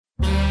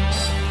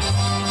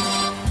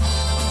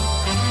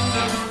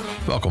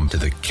Welcome to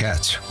the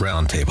Cats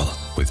Roundtable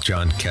with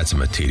John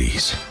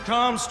Catsimatidis.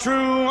 Comes true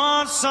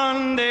on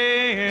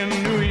Sunday in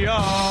New York.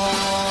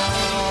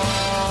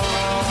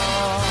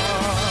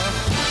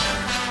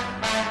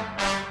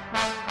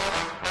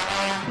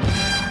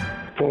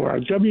 For our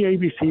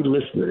WABC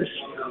listeners,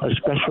 a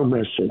special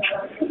message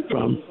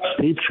from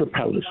Steve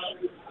Trapellis,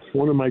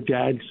 one of my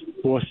dad's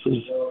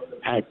bosses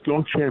at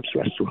Longchamp's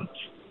Restaurants,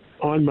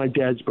 on my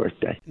dad's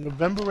birthday.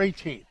 November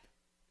 18th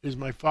is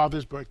my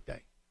father's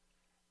birthday.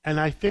 And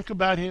I think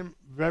about him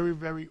very,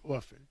 very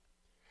often.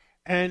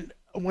 And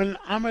when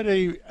I'm at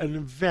an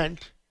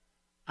event,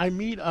 I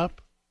meet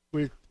up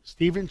with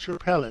Stephen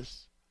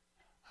Trapellis,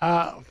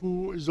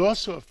 who is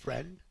also a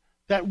friend,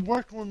 that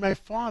worked with my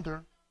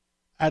father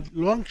at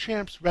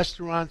Longchamp's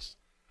Restaurants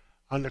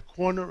on the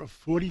corner of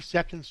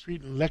 42nd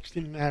Street and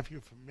Lexington Avenue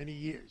for many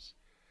years.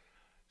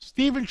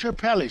 Stephen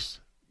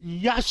Trapellis,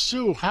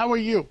 Yasu, how are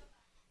you?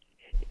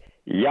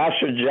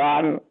 Yasu,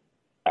 John,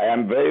 I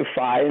am very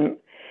fine.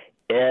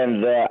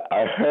 And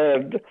I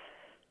heard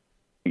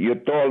you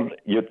tell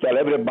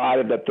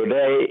everybody that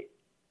today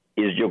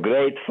is your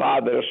great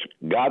father's,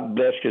 God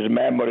bless his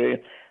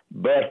memory,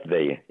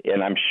 birthday.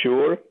 And I'm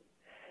sure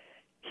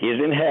he's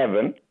in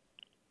heaven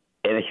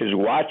and he's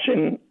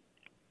watching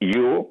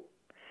you,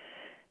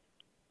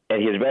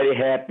 and he's very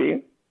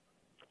happy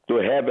to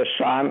have a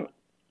son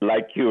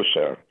like you,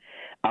 sir.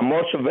 I'm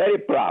also very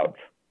proud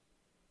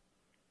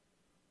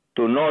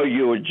to know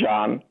you,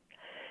 John,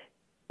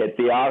 at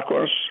the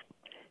Archons,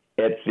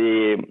 at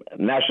the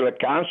National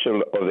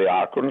Council of the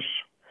Archons.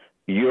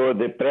 You're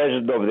the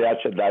president of the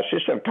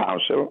Archdiocesan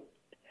Council.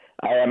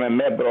 I am a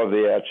member of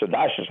the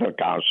Archdiocesan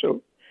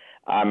Council.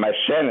 I'm a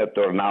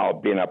senator now,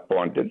 being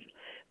appointed.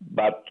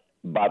 But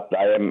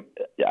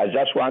I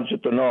just want you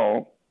to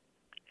know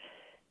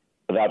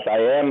that I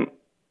am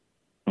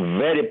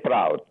very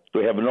proud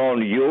to have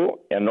known you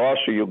and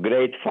also your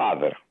great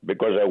father,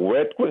 because I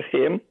worked with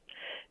him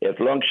at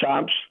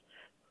Longchamp's,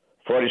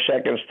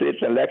 42nd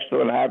Street and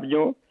Lexington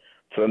Avenue,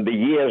 from the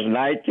years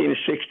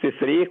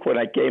 1963, when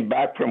I came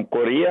back from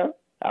Korea.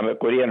 I'm a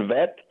Korean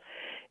vet.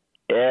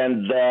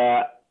 And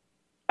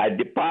I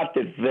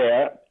departed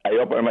there. I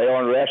opened my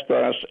own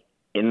restaurants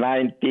in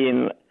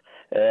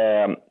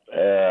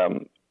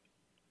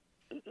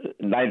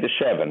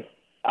 1997.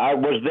 I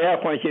was there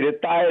when he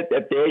retired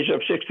at the age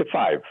of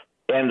 65.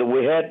 And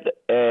we had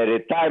a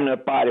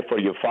retirement party for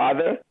your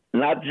father,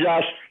 not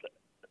just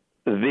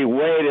the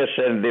waiters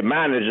and the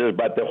managers,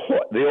 but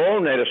the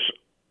owners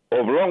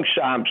of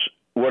Longchamp's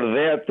were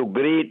there to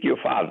greet your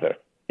father.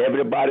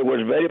 Everybody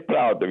was very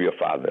proud of your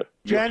father.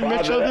 Jan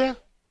Mitchell there?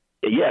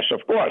 Yes,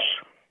 of course.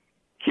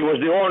 He was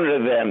the owner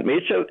then,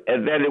 Mitchell,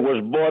 and then it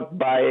was bought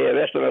by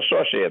Restaurant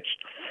Associates,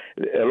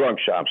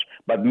 Longchamp's.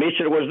 But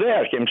Mitchell was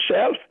there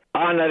himself,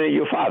 honoring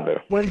your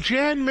father. When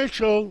Jan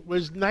Mitchell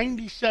was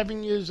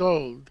 97 years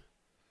old,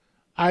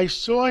 I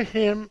saw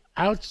him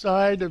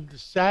outside of the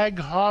Sag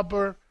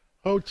Harbor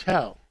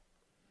Hotel.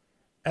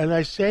 And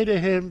I say to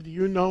him, "Do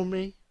you know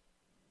me?"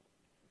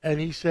 And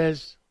he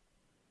says,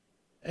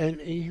 and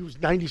he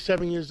was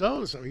 97 years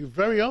old, so he was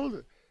very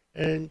old.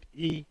 And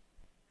he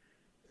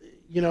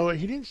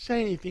didn't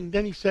say anything.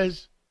 Then he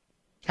says,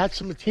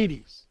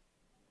 Catsimatidis.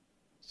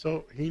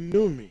 So he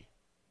knew me.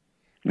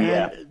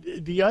 Yeah.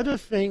 And the other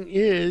thing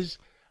is,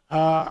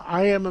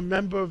 I am a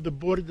member of the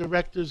board of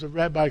directors of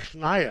Rabbi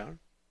Schneier,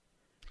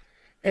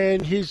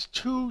 and his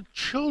two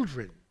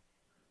children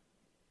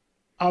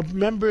are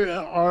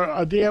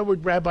there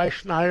with Rabbi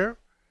Schneier,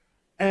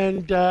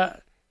 and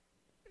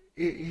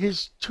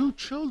his two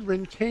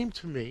children came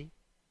to me,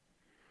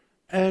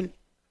 and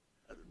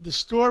the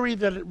story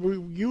that I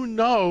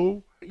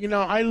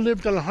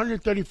lived on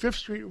 135th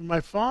Street with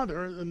my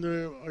father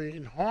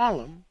in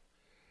Harlem,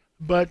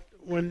 but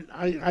when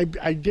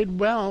I did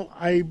well,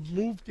 I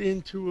moved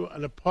into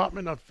an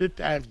apartment on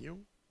Fifth Avenue,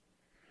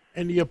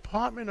 and the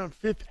apartment on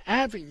Fifth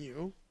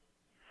Avenue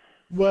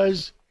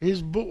was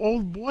his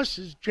old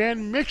boss's,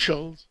 Jan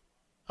Mitchell's,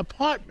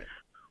 apartment.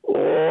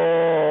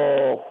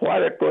 Oh,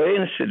 what a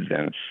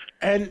coincidence.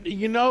 And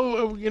you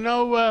know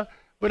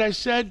what I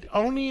said?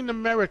 Only in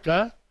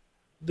America,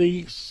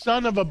 the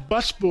son of a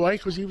busboy,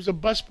 because he was a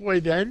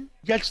busboy then,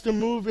 gets to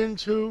move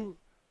into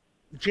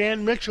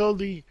Jan Mitchell,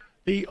 the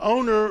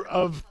owner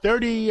of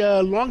 30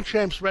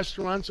 Longchamp's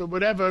Restaurants or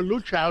whatever,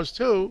 Luchow's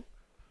too,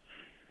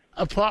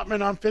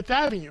 apartment on Fifth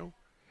Avenue.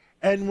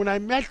 And when I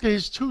met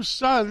his two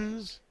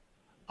sons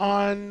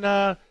on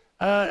at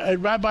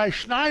Rabbi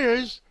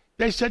Schneier's,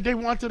 they said they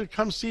wanted to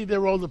come see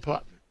their old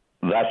apartment.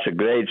 That's a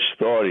great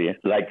story.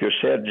 Like you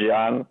said,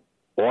 John,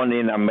 only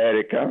in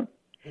America.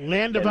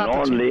 Land of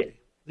opportunity.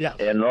 Yes,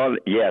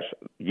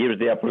 gives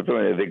the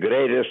opportunity. The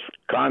greatest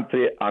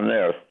country on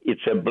earth.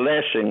 It's a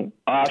blessing.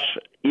 Us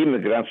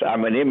immigrants,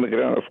 I'm an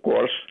immigrant, of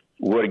course,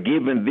 were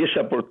given this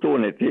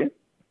opportunity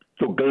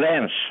to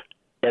glance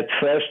at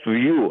first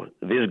view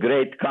this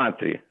great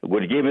country.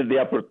 We're given the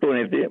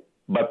opportunity,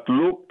 but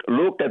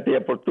look at the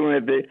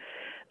opportunity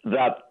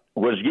that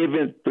was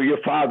given to your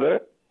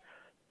father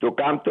to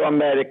come to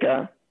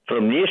America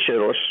from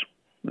Niceros,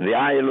 the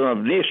island of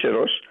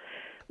Niceros,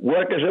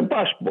 work as a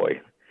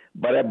busboy,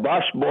 but a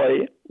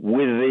busboy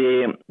with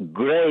the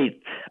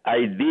great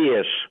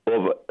ideas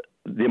of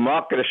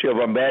democracy of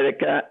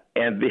America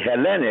and the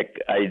Hellenic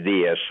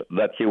ideas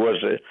that he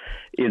was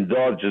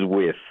indulged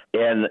with.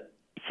 And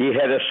he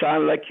had a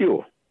son like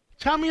you.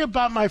 Tell me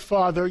about my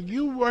father.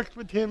 You worked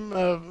with him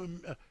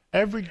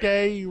every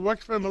day. You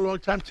worked for him a long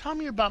time. Tell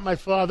me about my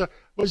father.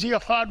 Was he a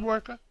hard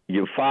worker?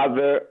 Your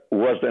father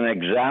was an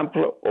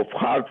example of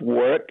hard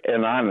work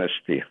and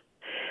honesty.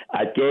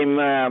 I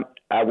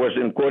was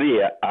in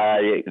Korea.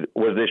 I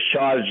was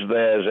discharged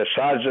as a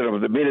sergeant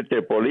of the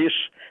military police,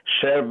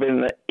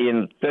 serving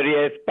in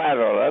 38th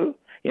parallel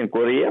in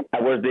Korea.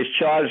 I was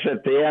discharged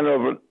at the end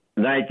of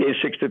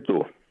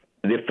 1962.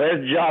 The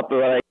first job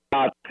that I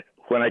got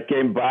when I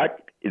came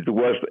back, it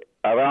was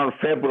around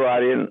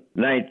February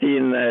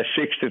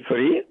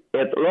 1963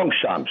 at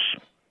Longshanks.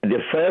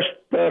 The first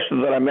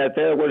person that I met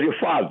there was your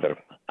father,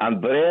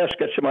 Andreas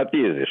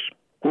Katsimatidis,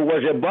 who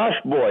was a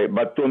busboy,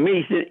 but to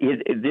me he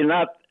did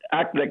not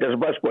act like a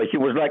busboy. He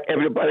was like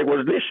everybody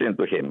was listening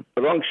to him.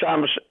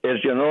 Longshanks,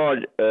 as you know,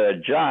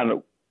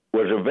 John,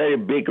 was a very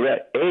big,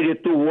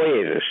 82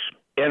 waiters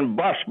and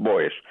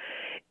busboys.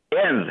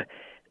 And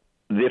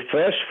the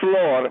first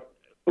floor,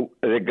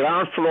 the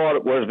ground floor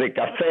was the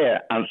cafe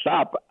on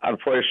top on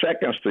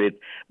 42nd Street,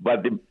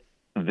 but the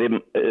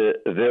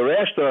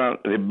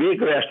restaurant, the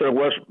big restaurant,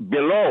 was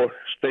below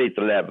street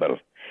level.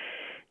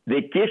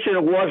 The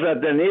kitchen was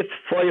underneath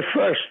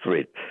 41st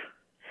Street,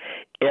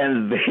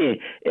 and the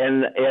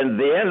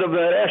end of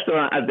the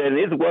restaurant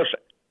underneath was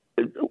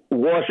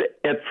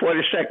at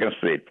 42nd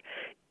Street,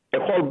 a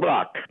whole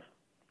block.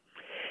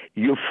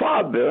 Your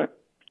father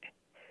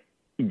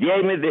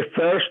gave me the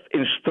first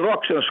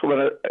instructions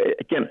when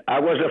I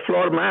was a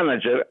floor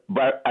manager,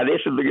 but I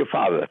listened to your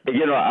father.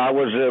 You know, I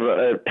was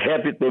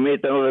happy to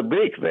meet another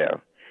Greek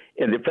there.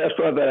 And the first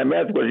one that I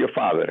met was your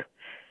father.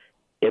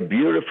 A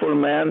beautiful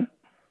man,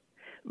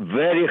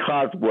 very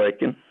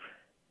hardworking,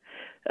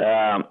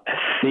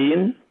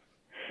 thin.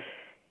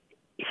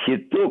 He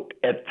took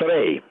a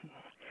tray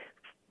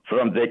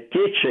from the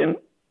kitchen,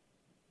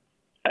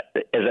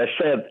 as I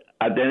said,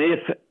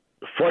 underneath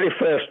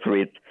 41st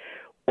Street,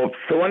 of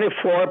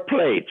 24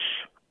 plates,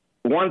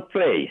 one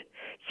tray.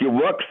 He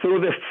walked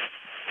through the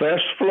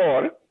first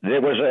floor.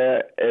 There was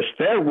a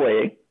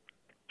stairway,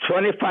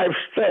 25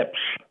 steps.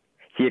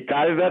 He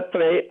carried that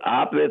tray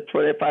up the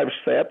 25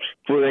 steps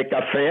to the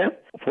cafe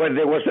where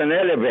there was an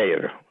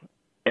elevator.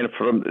 And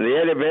from the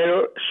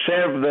elevator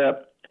served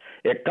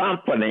a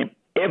company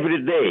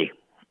every day,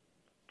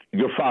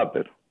 your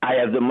father. I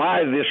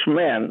admired this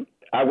man.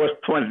 I was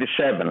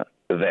 27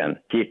 then.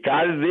 He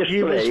carried this tray.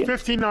 He was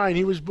 59.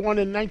 He was born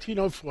in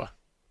 1904.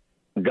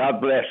 God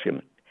bless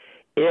him.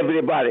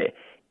 Everybody.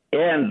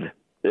 And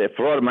the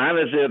floor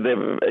manager,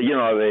 the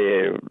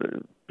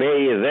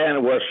pay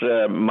then was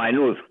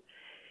minute.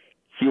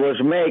 He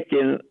was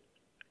making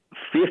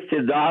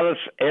 $50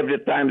 every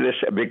time,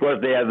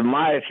 because they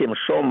admired him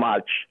so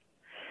much.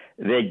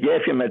 They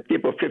gave him a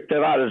tip of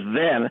 $50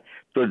 then.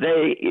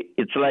 Today,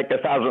 it's like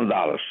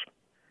 $1,000.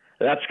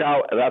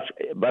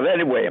 But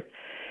anyway,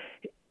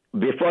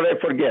 before I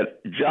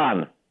forget,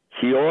 John,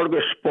 he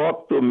always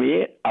spoke to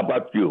me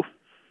about you.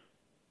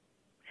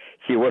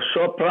 He was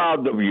so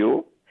proud of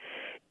you.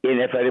 And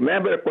if I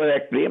remember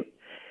correctly,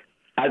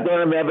 I don't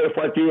remember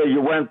what year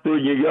you went to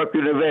New York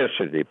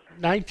University.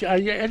 I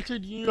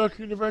entered New York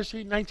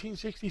University in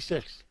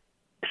 1966.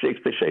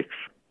 66.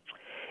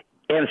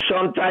 And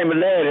sometime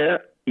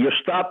later, you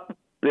stopped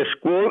the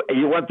school and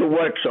you went to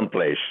work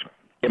someplace.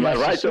 Am I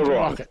right or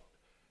wrong?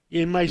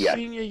 In my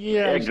senior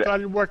year, I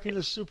started working in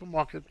a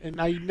supermarket,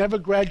 and I never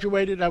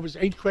graduated. I was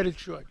 8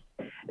 credits short.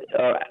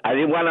 I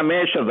didn't want to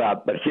mention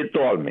that, but he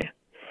told me.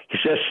 He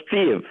says,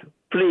 Steve,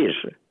 please,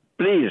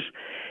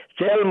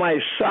 tell my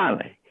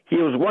son he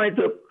was going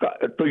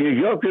to New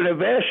York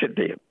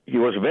University. He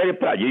was very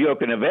proud. New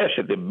York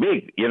University,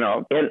 big, you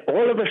know. And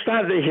all of a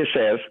sudden, he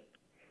says,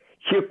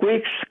 he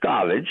quits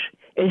college,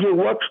 and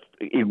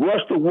he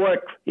goes to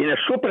work in a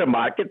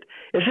supermarket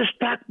as a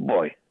stock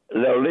boy.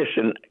 Now,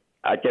 listen,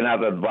 I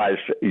cannot advise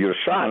your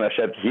son. I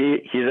said,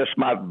 he's a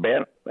smart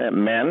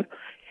man.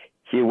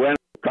 He went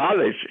to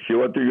college. He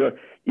went to Europe.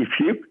 If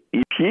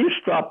he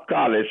stopped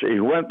college,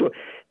 he went to,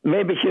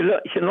 maybe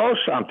he knows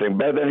something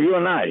better than you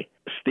and I.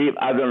 Steve,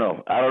 I don't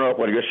know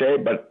what you say,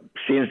 but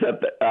since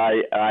that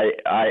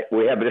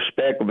we have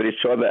respect for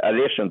each other, I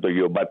listen to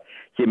you. But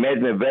he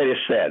made me very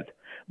sad.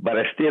 But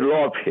I still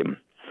love him.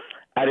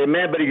 I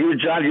remember you,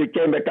 John, you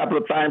came a couple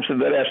of times to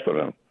the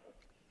restaurant.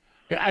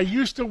 I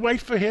used to wait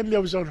for him.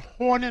 There was a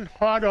Horn and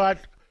Hardart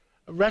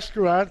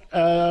restaurant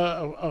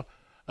a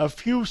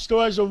few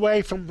stores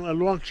away from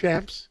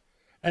Longchamps.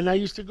 And I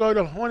used to go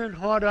to Horn and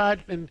Hardart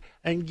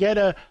and get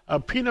a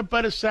peanut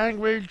butter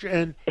sandwich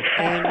and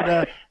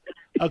a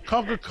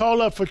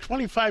Coca-Cola for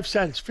 25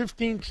 cents,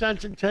 15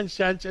 cents and 10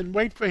 cents, and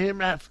wait for him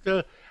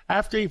after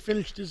he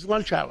finished his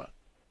lunch hour.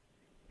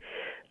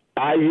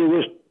 I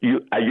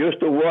used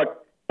to work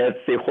at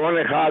the Horn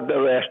and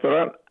Hardart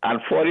restaurant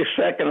on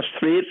 42nd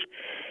Street,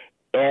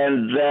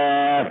 and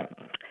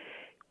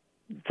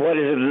what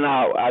is it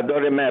now? I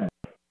don't remember.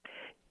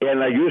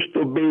 And I used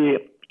to be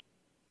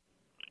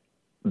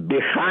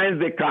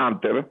behind the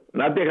counter,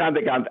 not behind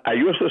the counter. I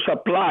used to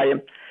supply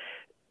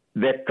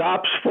the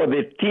cups for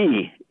the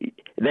tea.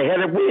 They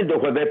had a window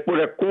where they put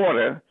a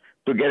quarter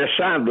to get a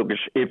sandwich,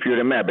 if you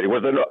remember. It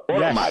was an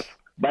automat. Yes.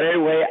 But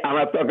anyway, I'm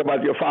not talking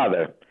about your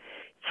father.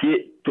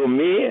 To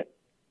me,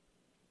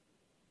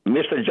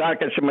 Mr. John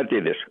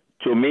Katsimatidis,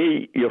 to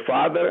me, your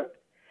father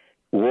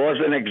was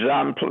an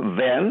example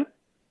then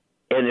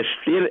and is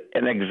still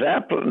an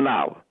example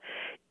now.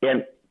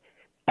 And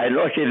I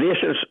know he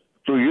listens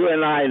to you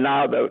and I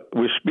now that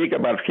we speak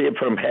about him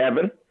from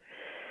heaven.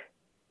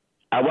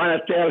 I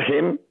want to tell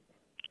him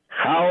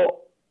how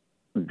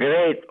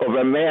great of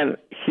a man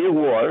he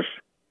was.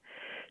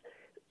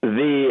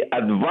 The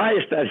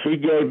advice that he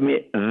gave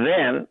me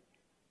then,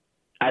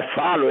 I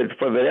followed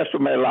for the rest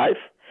of my life,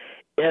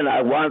 and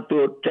I want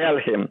to tell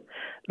him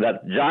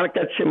that John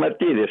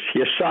Katsimatidis,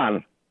 his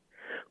son,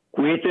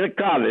 quit in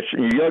college,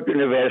 New York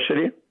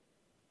University.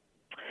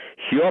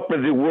 He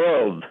opened the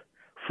world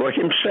for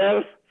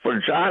himself, for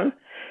John,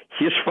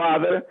 his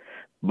father,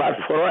 but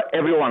for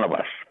every one of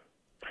us.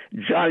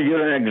 John,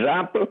 you're an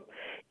example,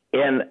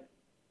 and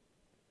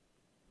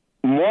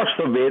most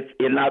of it,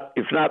 if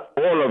not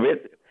all of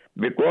it,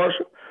 because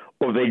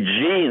of the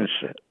genes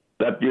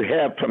that you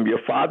have from your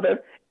father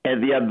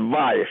and the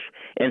advice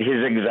and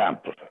his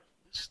example.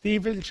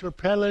 Stephen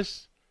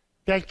Trapellis,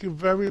 thank you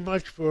very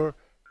much for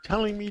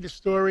telling me the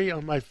story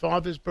on my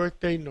father's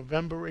birthday,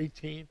 November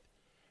 18th.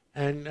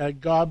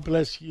 And God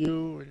bless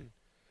you,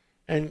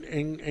 and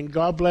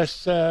God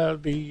bless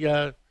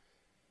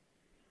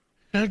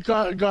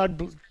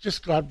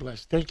God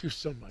bless. Thank you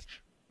so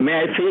much. May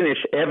I finish?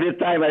 Every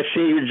time I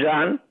see you,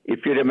 John,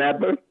 if you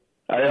remember,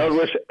 I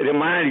always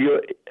remind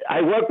you,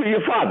 I work with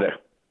your father.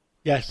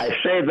 Yes. I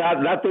say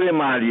that not to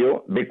remind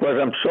you, because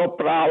I'm so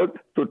proud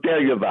to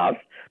tell you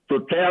that, to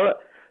tell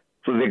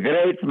to the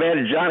great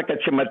man, John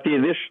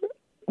Katsimatidis,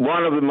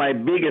 one of my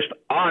biggest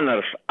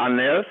honors on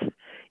earth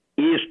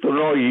is to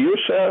know you,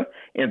 sir,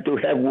 and to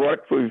have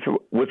worked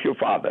with your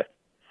father.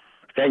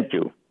 Thank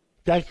you.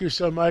 Thank you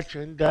so much,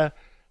 and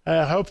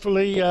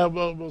hopefully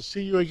we'll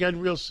see you again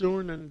real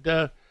soon,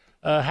 and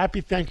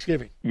happy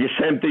Thanksgiving. The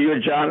same to you,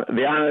 John.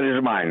 The honor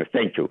is mine.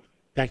 Thank you.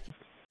 Thank you.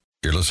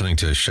 You're listening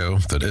to a show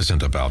that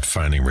isn't about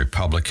finding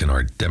Republican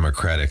or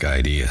Democratic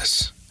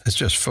ideas. It's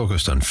just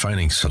focused on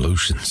finding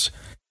solutions.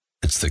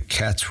 It's the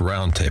Cats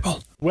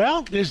Roundtable.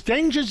 Well, there's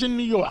dangers in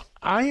New York.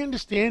 I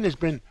understand there's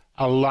been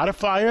a lot of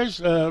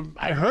fires.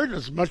 I heard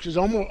as much as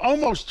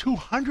almost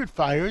 200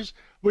 fires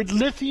with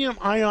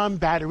lithium-ion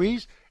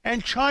batteries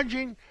and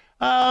charging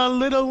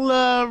little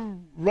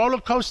roller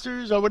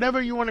coasters or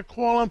whatever you want to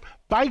call them,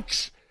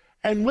 bikes.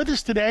 And with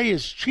us today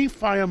is Chief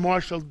Fire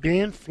Marshal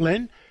Dan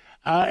Flynn,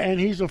 and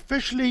he's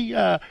officially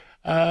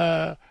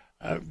took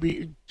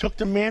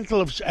the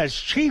mantle as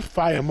Chief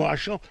Fire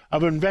Marshal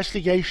of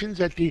Investigations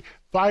at the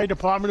Fire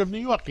Department of New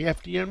York, the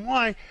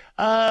FDNY.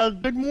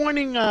 Good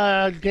morning,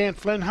 Dan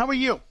Flynn. How are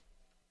you?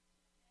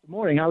 Good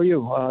morning. How are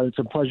you? It's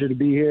a pleasure to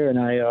be here, and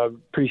I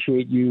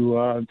appreciate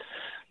you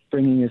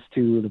bringing this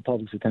to the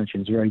public's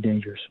attention. It's very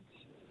dangerous.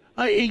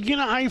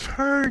 I've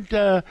heard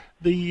the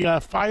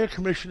fire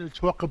commissioner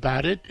talk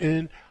about it,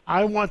 and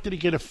I wanted to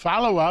get a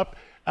follow-up.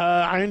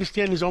 I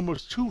understand there's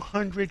almost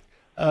 200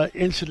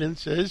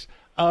 incidences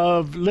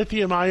of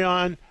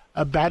lithium-ion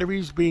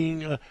batteries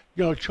being,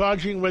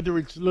 charging, whether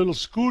it's little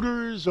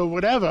scooters or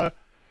whatever,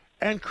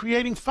 and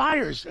creating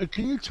fires.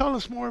 Can you tell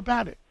us more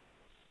about it?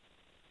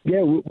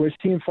 Yeah, we're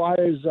seeing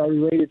fires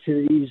related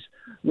to these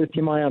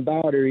lithium-ion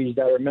batteries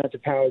that are meant to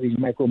power these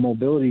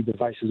micro-mobility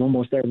devices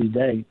almost every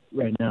day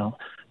right now.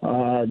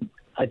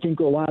 I think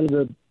a lot of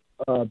the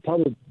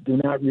public do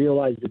not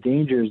realize the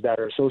dangers that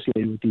are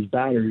associated with these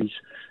batteries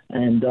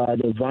and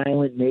the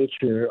violent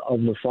nature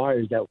of the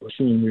fires that we're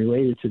seeing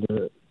related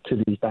to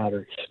these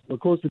batteries. We're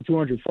close to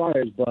 200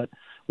 fires, but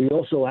we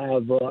also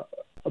have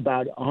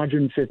about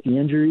 150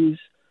 injuries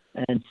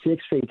and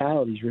 6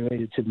 fatalities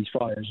related to these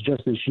fires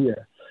just this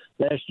year.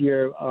 Last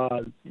year,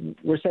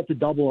 we're set to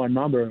double our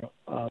number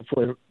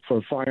for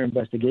fire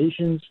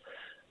investigations,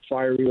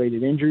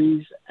 fire-related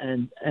injuries,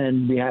 and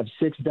we have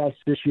 6 deaths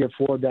this year,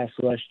 4 deaths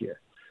last year.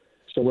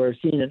 So we're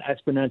seeing an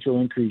exponential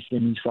increase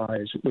in these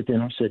fires within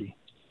our city.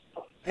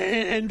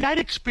 And that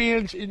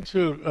expands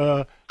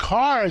into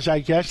cars, I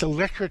guess,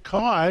 electric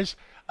cars,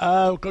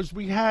 because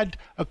we had,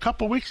 a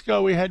couple weeks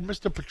ago, we had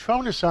Mr.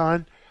 Petronas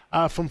on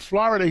from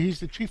Florida.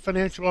 He's the chief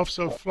financial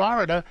officer of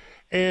Florida.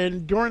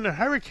 And during the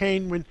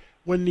hurricane,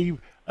 when the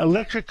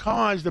electric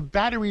cars, the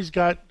batteries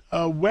got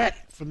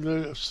wet from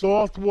the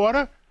salt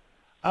water,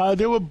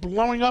 they were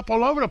blowing up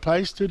all over the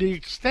place to the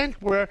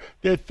extent where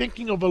they're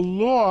thinking of a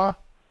law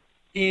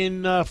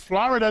in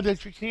Florida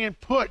that you can't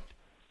put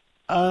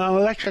an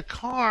electric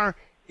car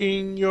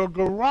in your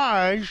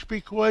garage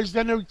because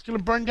then it's going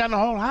to burn down the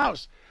whole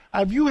house.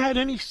 Have you had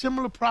any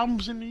similar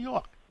problems in New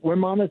York? We're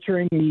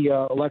monitoring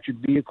the electric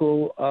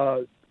vehicle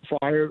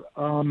fire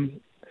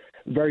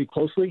very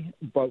closely,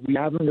 but we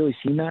haven't really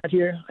seen that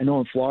here. I know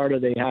in Florida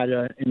they had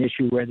an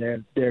issue where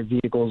their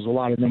vehicles, a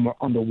lot of them were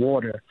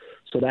underwater,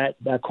 so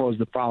that caused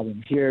the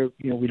problem. Here,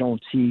 we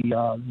don't see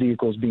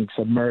vehicles being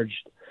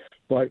submerged,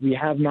 but we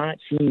have not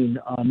seen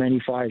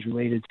many fires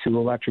related to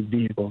electric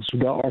vehicles.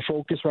 Our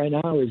focus right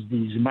now is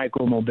these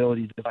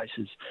micro-mobility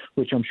devices,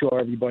 which I'm sure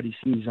everybody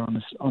sees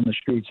on the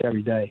streets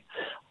every day.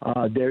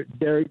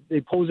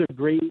 They pose a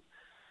great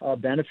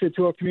benefit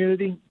to our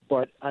community,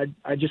 but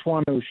I just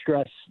want to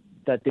stress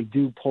that they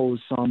do pose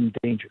some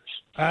dangers.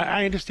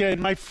 I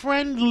understand. My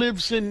friend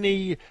lives in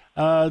the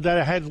that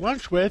I had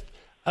lunch with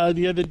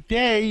the other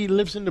day. He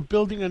lives in the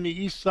building on the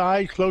east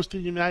side, close to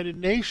the United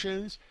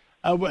Nations.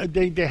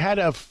 They had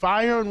a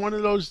fire on one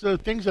of those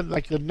things at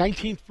like the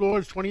 19th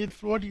floor, 20th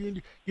floor. Do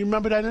you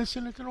remember that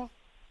incident at all?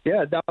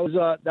 Yeah, that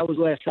was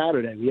last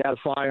Saturday. We had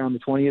a fire on the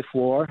 20th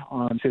floor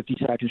on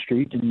 52nd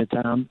Street in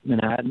Midtown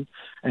Manhattan,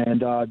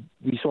 and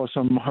we saw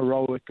some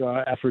heroic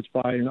efforts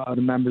by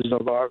the members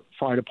of our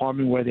fire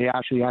department where they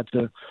actually had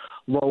to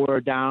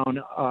lower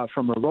down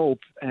from a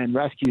rope and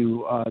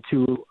rescue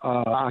two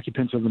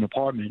occupants of an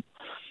apartment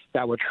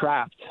that were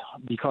trapped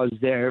because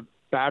their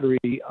battery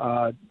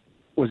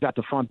was at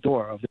the front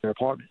door of their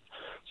apartment.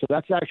 So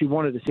that's actually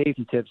one of the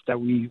safety tips that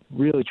we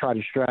really try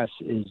to stress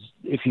is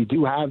if you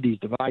do have these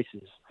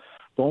devices,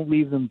 don't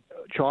leave them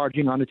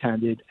charging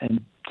unattended,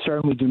 and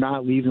certainly do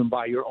not leave them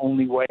by your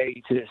only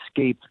way to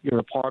escape your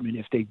apartment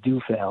if they do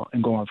fail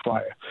and go on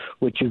fire,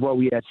 which is what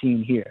we had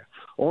seen here.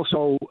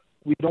 Also,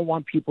 we don't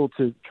want people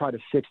to try to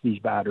fix these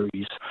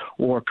batteries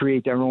or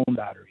create their own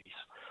batteries.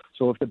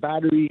 So if the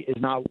battery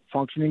is not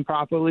functioning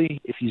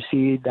properly, if you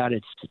see that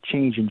it's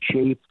changing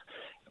shape,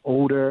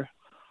 odor,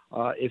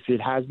 if it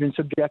has been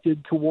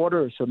subjected to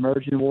water or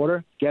submerged in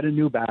water, get a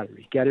new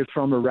battery. Get it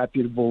from a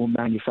reputable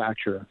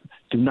manufacturer.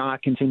 Do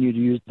not continue to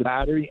use the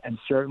battery, and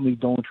certainly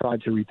don't try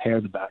to repair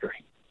the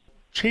battery.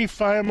 Chief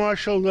Fire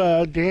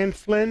Marshal Dan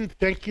Flynn,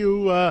 thank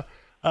you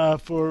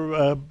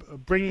for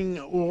bringing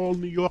all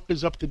New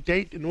Yorkers up to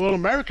date and all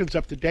Americans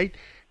up to date,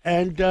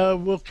 and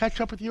we'll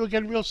catch up with you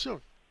again real soon.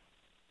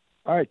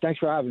 All right, thanks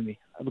for having me.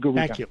 Have a good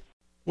weekend. Thank you.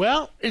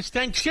 Well, it's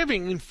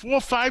Thanksgiving in 4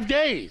 or 5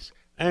 days.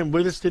 And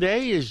with us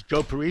today is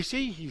Joe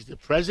Parisi. He's the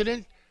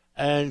president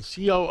and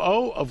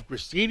COO of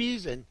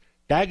Grissini's and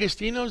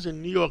D'Agostino's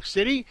in New York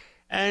City.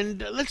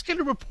 And let's get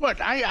a report.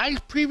 I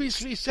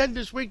previously said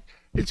this week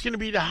it's going to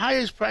be the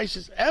highest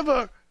prices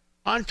ever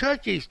on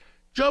turkeys.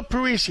 Joe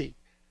Parisi,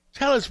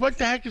 tell us what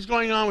the heck is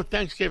going on with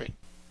Thanksgiving.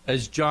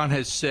 As John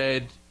has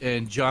said,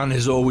 and John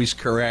is always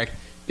correct,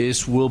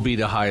 this will be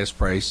the highest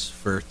price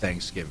for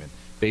Thanksgiving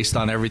based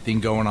on everything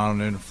going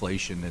on in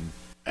inflation.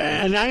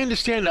 And I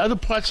understand other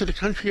parts of the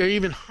country are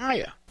even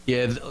higher.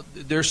 Yeah,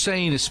 they're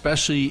saying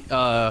especially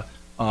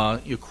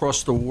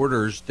across the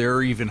waters,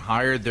 they're even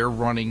higher. They're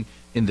running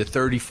in the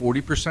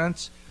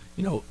 30-40%.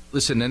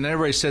 Listen, and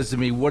everybody says to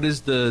me, what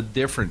is the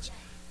difference?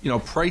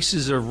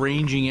 Prices are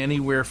ranging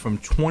anywhere from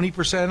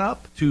 20%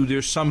 up to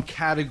there's some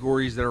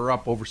categories that are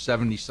up over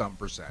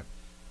 70-something%.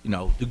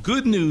 The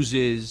good news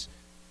is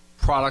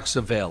products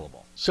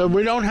available. So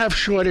we don't have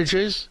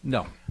shortages?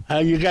 No.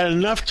 You got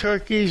enough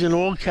turkeys in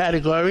all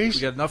categories?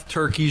 We got enough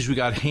turkeys. We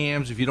got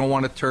hams. If you don't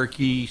want a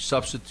turkey,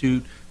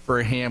 substitute for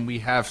a ham. We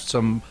have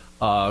some,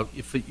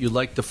 if you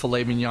like the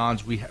filet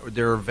mignons,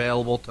 they're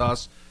available to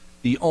us.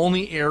 The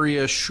only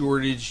area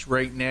shortage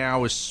right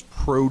now is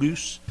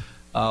produce.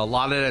 A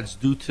lot of that's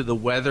due to the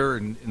weather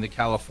in the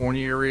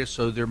California area,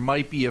 so there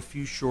might be a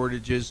few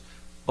shortages,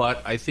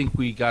 but I think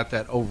we got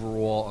that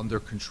overall under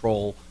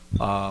control.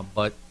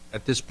 But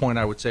at this point,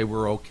 I would say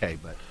we're okay.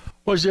 But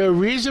was there a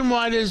reason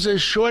why there's a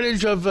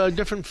shortage of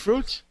different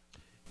fruits?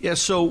 Yeah,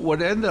 so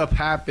what ended up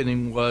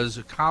happening was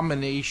a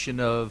combination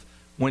of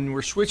when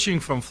we're switching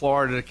from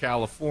Florida to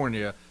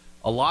California,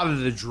 a lot of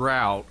the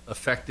drought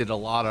affected a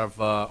lot of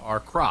our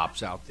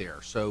crops out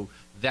there. So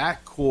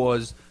that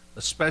caused,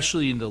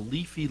 especially in the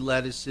leafy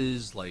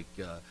lettuces like,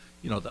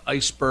 the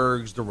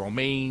icebergs, the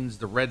romaines,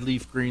 the red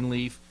leaf, green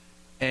leaf,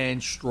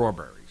 and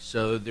strawberries.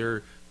 So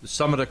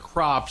some of the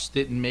crops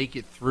didn't make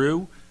it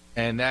through,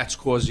 and that's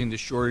causing the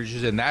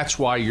shortages, and that's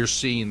why you're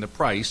seeing the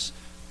price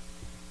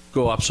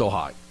go up so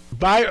high.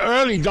 Buy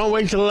early, don't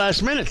wait till the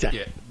last minute then.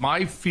 Yeah,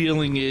 my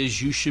feeling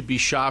is you should be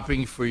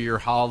shopping for your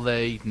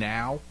holiday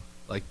now.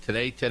 Like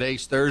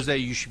today's Thursday,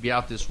 you should be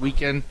out this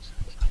weekend.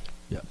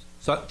 Yeah.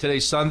 So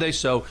today's Sunday,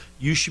 so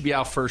you should be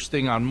out first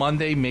thing on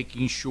Monday,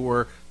 making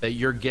sure that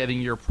you're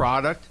getting your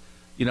product,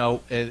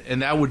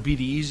 and that would be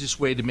the easiest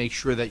way to make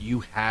sure that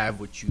you have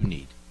what you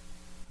need.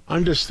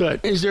 Understood.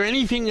 Is there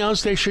anything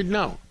else they should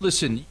know?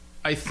 Listen,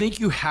 I think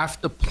you have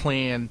to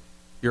plan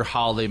your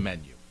holiday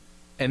menu.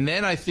 And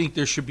then I think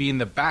there should be in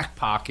the back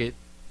pocket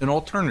an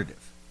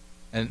alternative.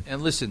 And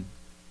listen,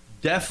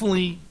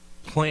 definitely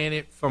plan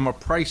it from a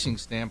pricing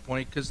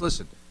standpoint because,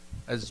 listen,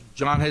 as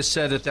John has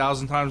said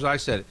 1,000 times, I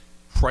said it,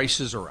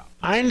 prices are up.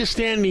 I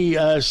understand the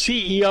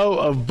CEO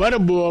of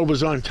Butterball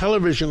was on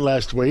television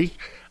last week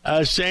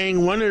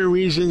saying one of the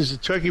reasons the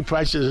turkey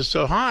prices are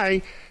so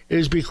high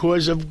is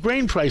because of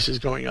grain prices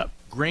going up.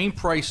 grain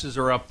prices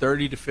are up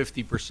 30 to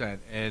 50%,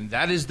 and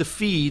that is the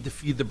feed to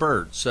feed the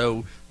birds.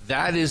 So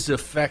that is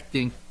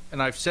affecting,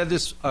 and I've said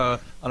this on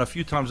a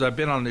few times I've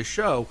been on this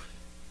show,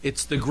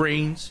 it's the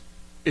grains,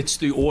 it's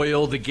the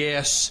oil, the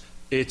gas,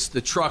 it's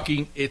the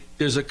trucking.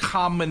 There's a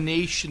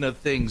combination of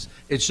things.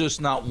 It's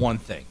just not one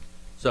thing.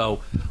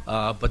 So,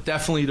 but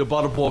definitely the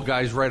Butterball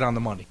guy's right on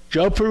the money.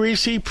 Joe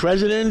Parisi,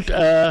 President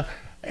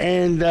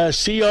and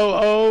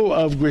COO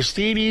of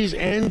Gristedes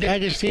and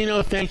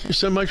D'Agostino, thank you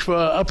so much for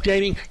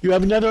updating. You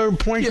have another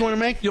point you want to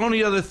make? The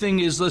only other thing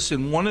is,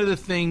 listen, one of the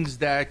things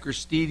that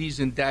Gristedes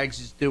and Dags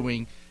is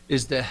doing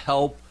is to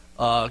help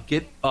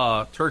get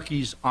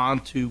turkeys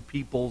onto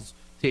people's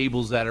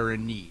tables that are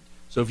in need.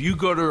 So if you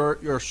go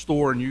to your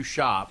store and you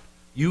shop,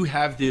 you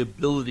have the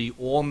ability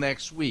all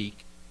next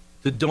week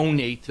to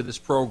donate to this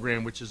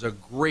program, which is a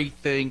great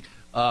thing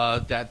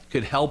that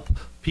could help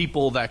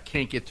people that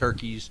can't get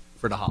turkeys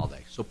for the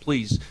holiday. So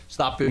please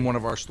stop in one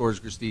of our stores,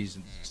 Gristedes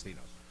and D'Agostino's.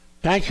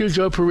 Thank you,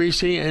 Joe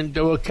Parisi, and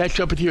we'll catch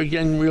up with you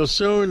again real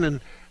soon,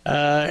 and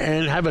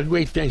have a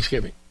great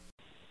Thanksgiving.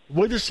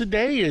 With us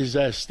today is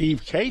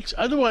Steve Cates,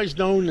 otherwise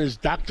known as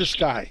Dr.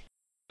 Sky.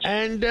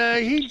 And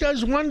he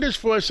does wonders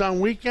for us on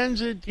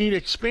weekends. He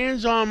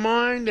expands our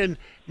mind and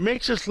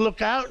makes us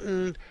look out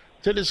and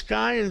to the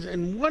sky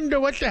and wonder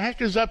what the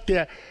heck is up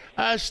there.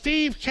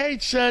 Steve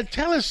Cates,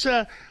 tell us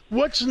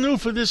what's new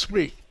for this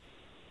week.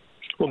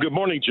 Well, good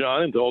morning,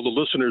 John, and to all the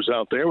listeners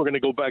out there. We're going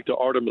to go back to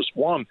Artemis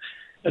 1.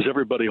 As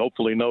everybody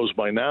hopefully knows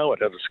by now,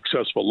 it had a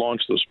successful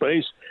launch to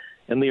space.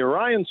 And the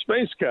Orion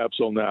space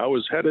capsule now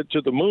is headed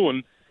to the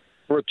moon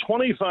for a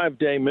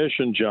 25-day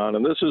mission, John,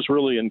 and this is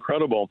really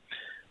incredible.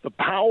 The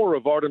power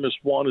of Artemis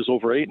 1 is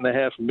over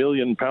 8.5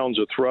 million pounds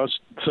of thrust,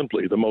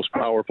 simply the most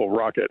powerful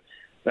rocket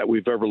that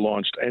we've ever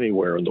launched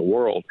anywhere in the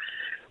world.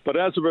 But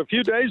as of a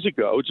few days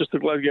ago, just to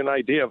give you an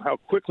idea of how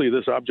quickly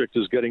this object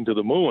is getting to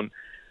the moon,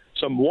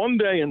 some 1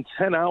 day and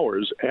 10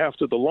 hours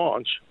after the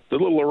launch, the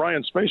little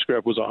Orion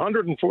spacecraft was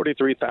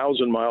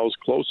 143,000 miles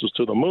closest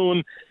to the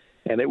moon,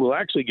 and it will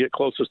actually get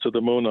closest to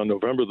the moon on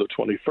November the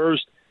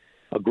 21st.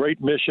 A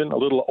great mission, a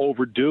little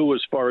overdue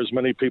as far as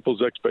many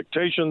people's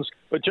expectations.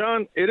 But,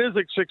 John, it is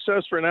a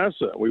success for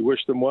NASA. We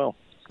wish them well.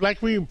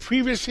 Like we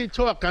previously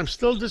talked, I'm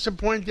still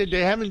disappointed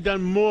they haven't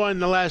done more in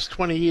the last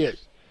 20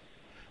 years.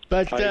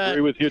 But I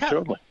agree with you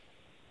totally.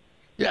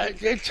 Yeah,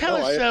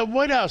 tell us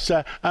what else.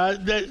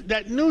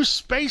 That new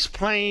space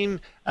plane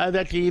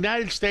that the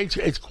United States,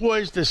 it's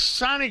caused a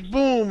sonic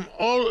boom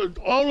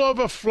all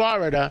over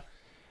Florida.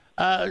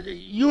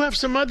 You have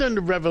some other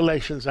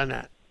revelations on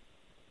that.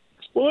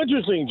 Well,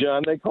 interesting,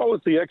 John. They call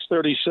it the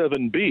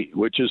X-37B,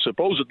 which is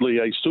supposedly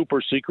a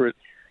super secret,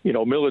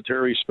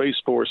 military Space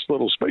Force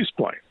little space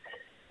plane.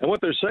 And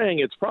what they're saying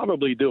it's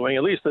probably doing,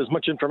 at least as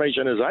much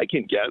information as I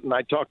can get, and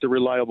I talk to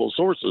reliable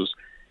sources,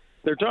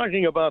 they're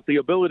talking about the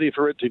ability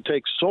for it to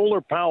take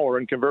solar power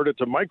and convert it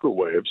to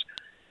microwaves.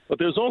 But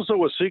there's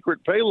also a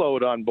secret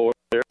payload on board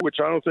there, which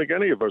I don't think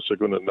any of us are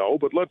going to know.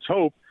 But let's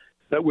hope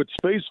that with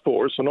Space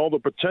Force and all the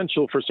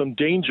potential for some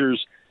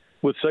dangers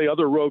with, say,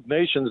 other rogue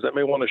nations that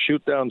may want to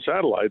shoot down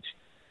satellites,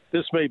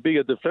 this may be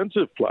a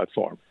defensive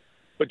platform.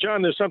 But,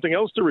 John, there's something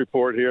else to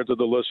report here to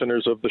the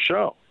listeners of the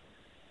show.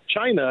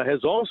 China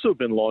has also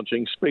been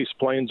launching space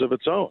planes of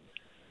its own.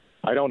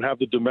 I don't have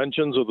the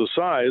dimensions or the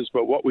size,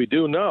 but what we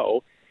do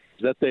know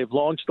is that they've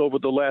launched over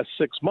the last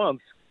 6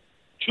 months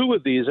 2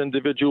 of these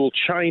individual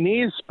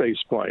Chinese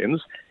space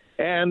planes.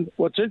 And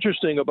what's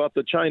interesting about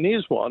the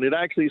Chinese one, it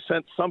actually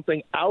sent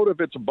something out of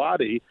its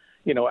body,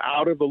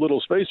 out of the little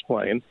space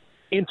plane,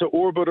 into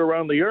orbit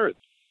around the Earth.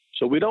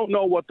 So we don't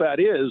know what that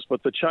is,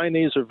 but the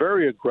Chinese are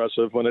very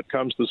aggressive when it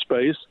comes to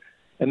space,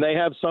 and they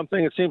have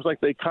something, it seems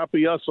like they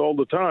copy us all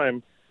the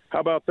time.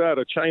 How about that?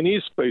 A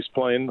Chinese space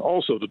plane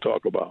also to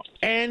talk about.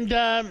 And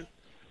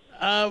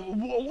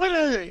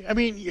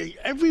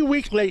every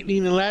week lately,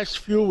 in the last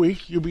few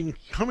weeks, you've been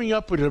coming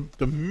up with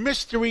the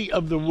mystery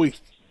of the week.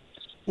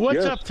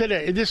 What's up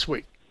this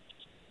week?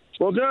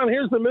 Well, John,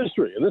 here's the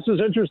mystery, and this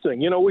is interesting.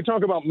 We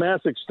talk about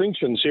mass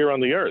extinctions here on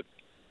the Earth.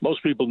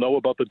 Most people know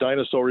about the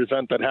dinosaur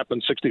event that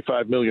happened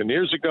 65 million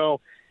years ago,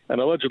 and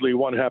allegedly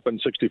one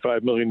happened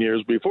 65 million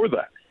years before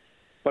that.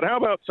 But how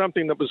about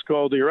something that was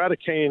called the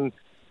Eradicane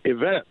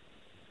event?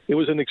 It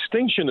was an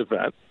extinction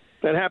event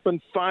that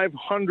happened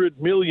 500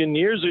 million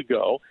years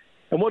ago,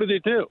 and what did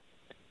it do?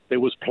 It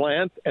was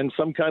plant and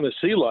some kind of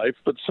sea life,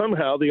 but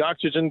somehow the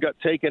oxygen got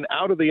taken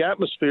out of the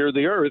atmosphere of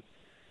the Earth.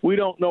 We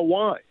don't know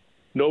why.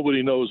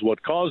 Nobody knows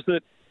what caused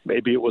it.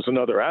 Maybe it was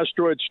another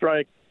asteroid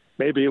strike.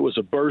 Maybe it was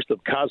a burst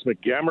of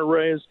cosmic gamma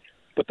rays.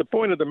 But the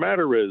point of the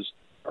matter is,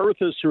 Earth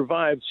has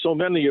survived so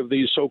many of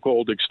these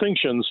so-called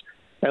extinctions,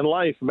 and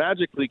life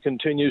magically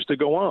continues to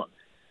go on.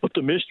 But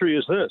the mystery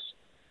is this.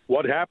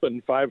 What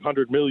happened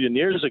 500 million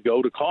years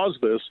ago to cause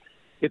this?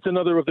 It's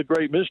another of the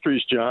great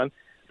mysteries, John,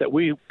 that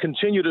we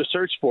continue to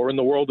search for in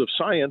the world of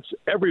science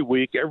every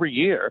week, every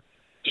year,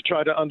 to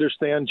try to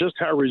understand just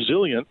how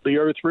resilient the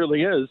Earth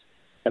really is.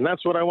 And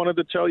that's what I wanted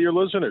to tell your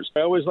listeners.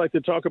 I always like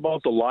to talk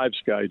about the live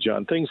sky,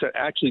 John, things that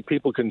actually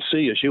people can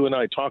see as you and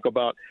I talk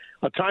about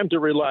a time to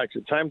relax,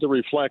 a time to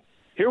reflect,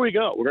 here we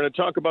go. We're going to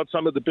talk about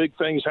some of the big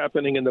things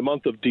happening in the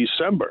month of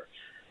December.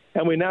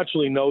 And we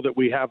naturally know that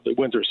we have the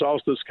winter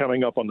solstice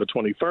coming up on the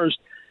 21st,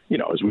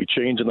 as we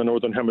change in the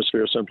Northern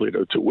Hemisphere simply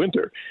to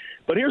winter.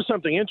 But here's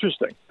something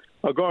interesting.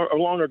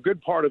 Along a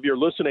good part of your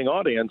listening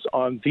audience,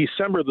 on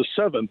December the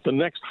 7th, the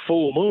next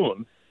full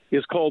moon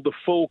is called the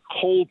full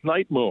cold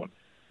night moon.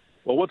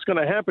 Well, what's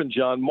going to happen,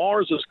 John?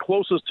 Mars is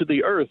closest to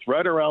the Earth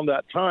right around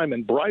that time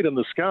and bright in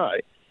the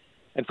sky.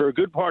 And for a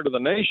good part of the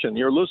nation,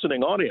 your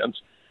listening audience,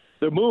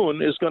 the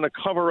moon is going to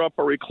cover up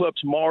or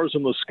eclipse Mars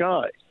in the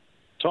sky.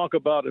 Talk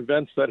about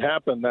events that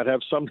happen that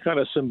have some kind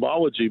of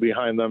symbology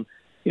behind them.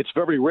 It's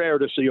very rare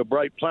to see a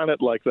bright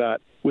planet like that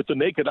with the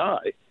naked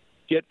eye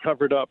get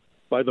covered up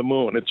by the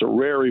moon. It's a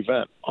rare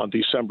event on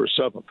December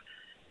 7th.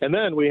 And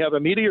then we have a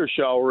meteor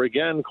shower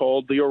again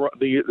called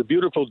the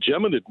beautiful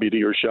Geminid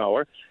meteor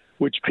shower,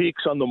 which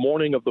peaks on the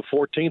morning of the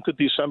 14th of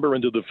December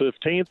into the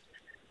 15th.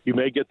 You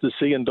may get to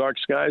see in dark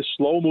skies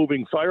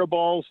slow-moving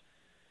fireballs.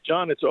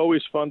 John, it's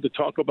always fun to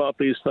talk about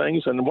these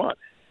things and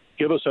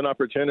give us an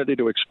opportunity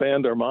to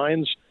expand our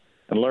minds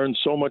and learn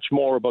so much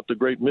more about the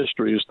great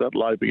mysteries that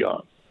lie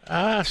beyond.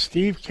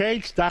 Steve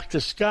Cates, Dr.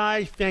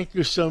 Sky, thank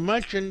you so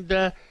much.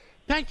 And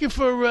thank you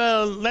for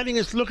letting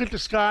us look at the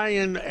sky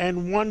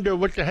and wonder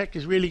what the heck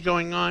is really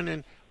going on.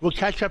 And we'll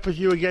catch up with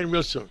you again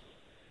real soon.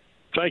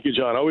 Thank you,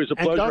 John. Always a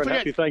pleasure, and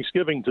happy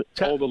Thanksgiving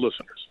to all the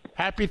listeners.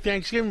 Happy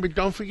Thanksgiving, but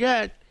don't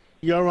forget,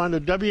 you're on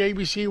the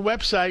WABC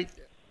website.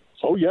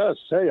 Oh, yes.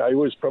 Hey, I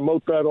always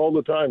promote that all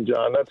the time,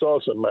 John. That's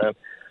awesome, man.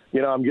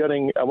 I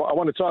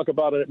want to talk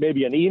about it,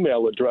 maybe an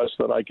email address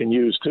that I can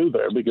use, too,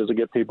 there, because I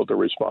get people to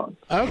respond.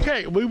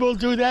 Okay, we will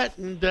do that,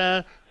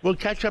 and we'll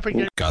catch up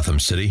again. Gotham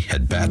City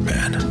had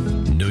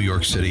Batman. New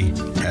York City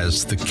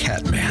has the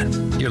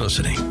Catman. You're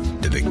listening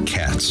to the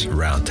Cats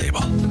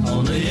Roundtable.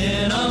 Only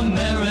in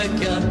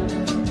America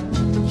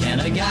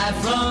can a guy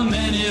from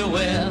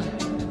anywhere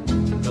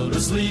go to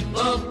sleep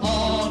a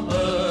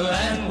pauper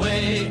and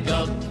wake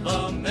up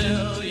a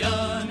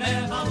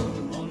millionaire.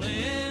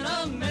 Only in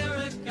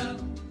America.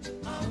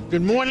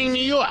 Good morning,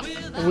 New York.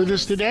 With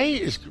us today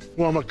is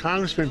former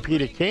Congressman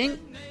Peter King,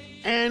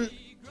 and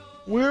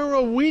we're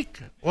a week,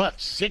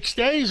 6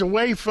 days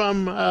away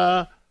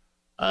from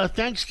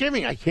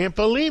Thanksgiving. I can't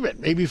believe it.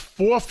 Maybe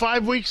 4 or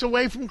 5 weeks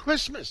away from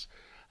Christmas.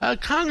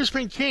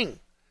 Congressman King,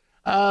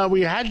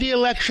 we had the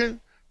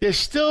election. There's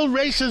still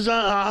races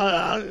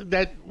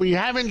that we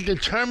haven't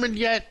determined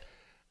yet.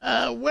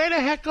 Where the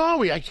heck are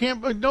we?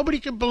 Nobody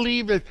can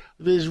believe that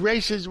there's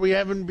races we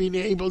haven't been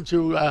able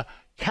to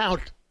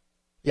count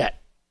yet.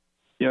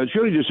 It's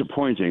really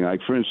disappointing. Like,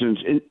 for instance,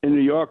 in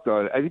New York,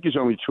 though, I think there's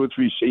only 2 or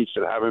 3 seats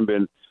that haven't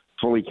been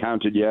fully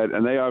counted yet,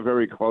 and they are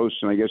very close,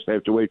 and I guess they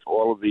have to wait for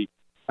all of the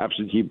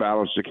absentee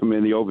ballots to come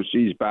in, the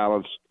overseas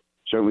ballots,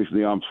 certainly for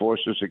the armed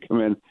forces to come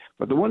in.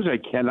 But the ones I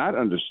cannot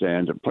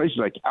understand are places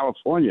like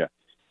California,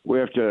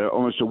 where after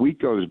almost a week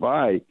goes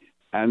by,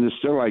 and there's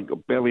still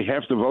barely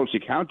half the votes are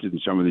counted in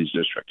some of these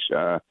districts.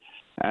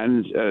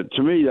 And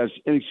to me, that's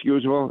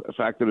inexcusable, the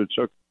fact that it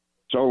took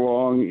so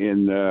long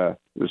in the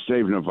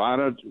state of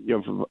Nevada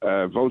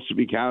for votes to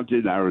be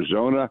counted, in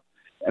Arizona.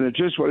 And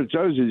what it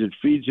does is it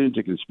feeds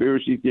into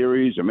conspiracy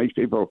theories. It makes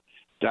people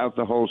doubt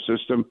the whole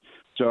system.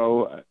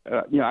 So,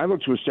 I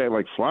look to a state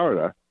like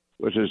Florida,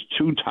 which has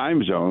 2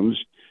 time zones,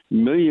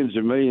 millions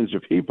and millions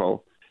of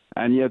people,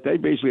 and yet they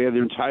basically had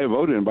their entire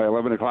vote in by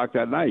 11 o'clock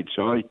that night.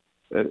 So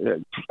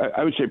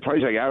I would say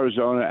places like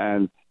Arizona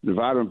and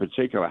Nevada in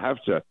particular have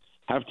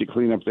to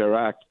clean up their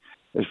act.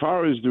 As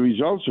far as the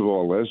results of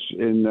all this,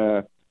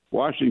 in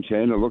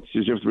Washington, it looks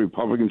as if the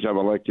Republicans have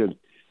elected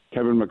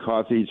Kevin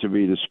McCarthy to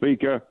be the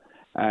Speaker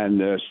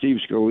and Steve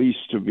Scalise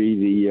to be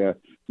the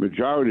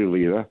Majority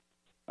Leader.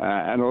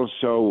 And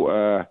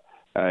also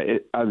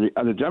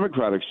on the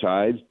Democratic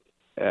side,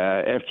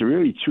 after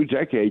really 2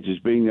 decades as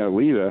being their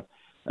leader,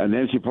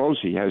 Nancy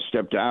Pelosi has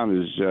stepped down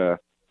as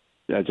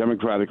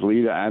Democratic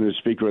leader and as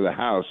Speaker of the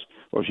House.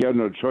 Well, she had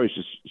no choice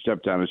to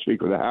step down as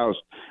Speaker of the House,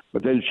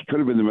 but then she could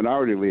have been the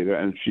minority leader,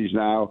 and she's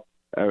now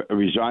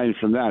resigned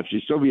from that.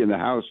 She'll still be in the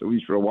House, at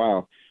least for a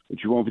while, but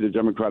she won't be the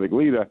Democratic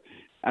leader.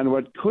 And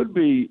what could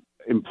be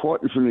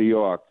important for New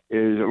York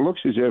is it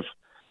looks as if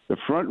the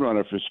front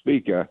runner for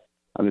Speaker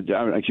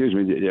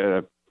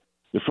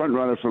the front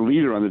runner for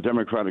leader on the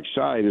Democratic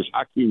side is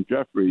Hakeem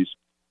Jeffries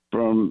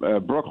from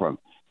Brooklyn.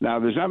 Now,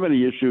 there's not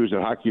many issues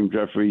that Hakeem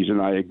Jeffries and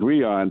I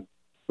agree on,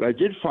 but I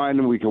did find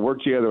that we could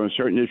work together on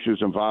certain issues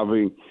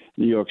involving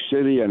New York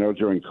City. I know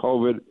during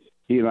COVID,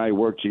 he and I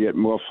worked to get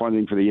more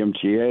funding for the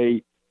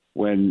MTA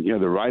when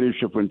the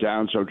ridership went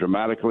down so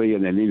dramatically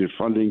and they needed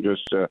funding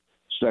just to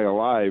stay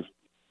alive.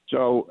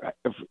 So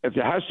if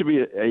there has to be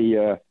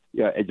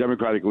a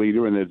Democratic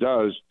leader, and there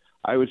does,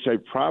 I would say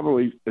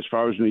probably as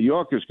far as New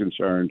York is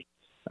concerned,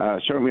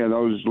 certainly on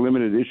those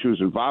limited issues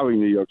involving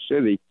New York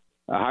City,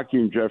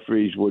 Hakeem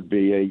Jeffries would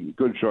be a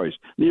good choice.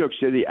 New York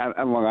City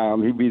and Long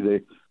Island, he'd be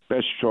the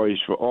best choice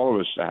for all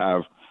of us to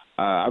have.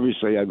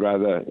 Obviously, I'd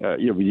rather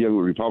be dealing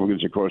with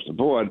Republicans across the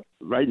board.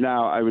 Right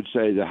now, I would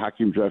say that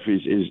Hakeem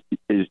Jeffries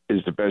is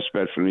the best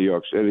bet for New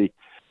York City.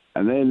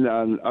 And then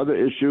on other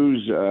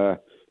issues,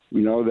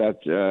 we know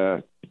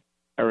that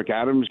Eric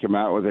Adams came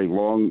out with a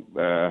long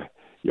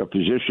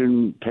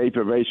position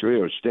paper, basically,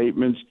 or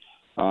statements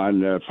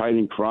on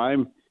fighting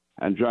crime.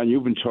 And, John,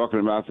 you've been talking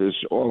about this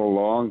all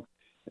along,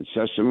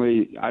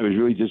 incessantly. I was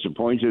really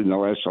disappointed in the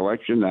last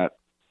election that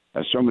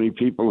so many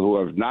people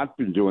who have not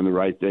been doing the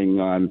right thing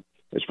on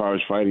as far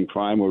as fighting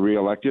crime were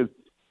reelected.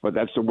 But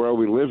that's the world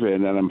we live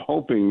in, and I'm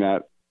hoping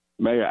that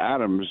Mayor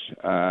Adams,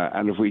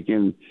 and if we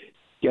can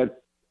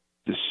get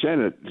the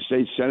Senate, the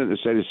state Senate, the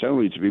state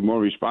assembly to be more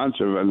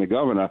responsive, and the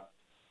governor,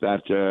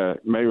 that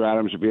Mayor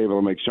Adams will be able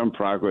to make some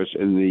progress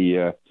in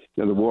the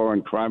war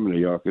on crime in New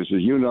York. Because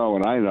as you know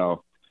and I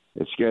know,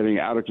 it's getting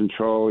out of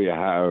control. You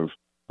have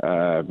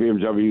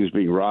BMWs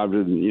being robbed,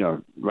 right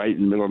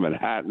in the middle of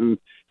Manhattan,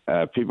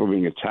 people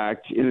being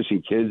attacked,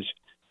 innocent kids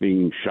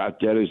being shot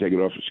dead as they get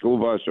off a school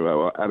bus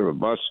or out of a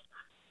bus,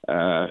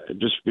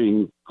 just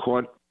being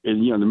caught in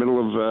the middle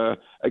of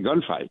a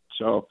gunfight.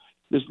 So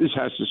this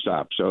has to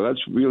stop. So that's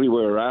really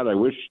where we're at. I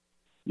wish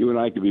you and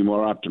I could be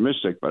more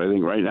optimistic, but I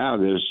think right now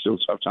there's still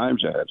tough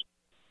times ahead.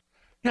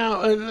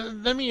 Now,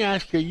 let me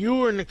ask you, you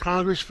were in the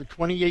Congress for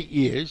 28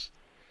 years.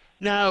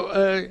 Now,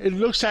 it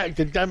looks like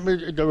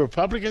the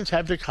Republicans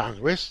have the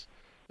Congress.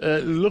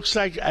 It looks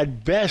like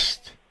at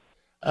best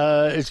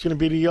it's going to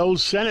be the old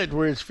Senate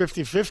where it's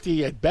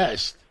 50-50 at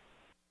best.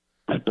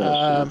 At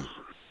best.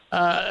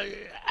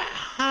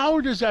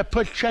 How does that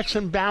put checks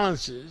and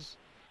balances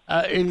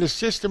in the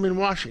system in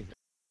Washington?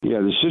 Yeah,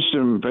 the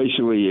system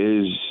basically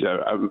is,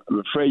 I'm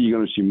afraid you're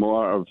going to see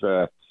more of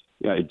a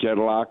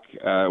deadlock.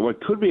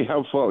 What could be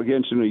helpful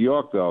against New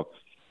York, though,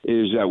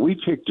 is that we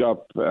picked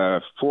up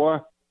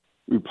 4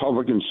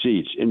 Republican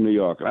seats in New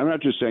York. I'm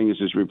not just saying this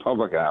is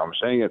Republican. I'm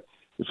saying it.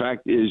 The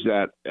fact is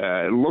that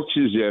it looks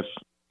as if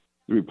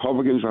the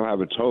Republicans will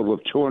have a total of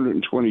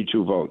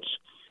 222 votes.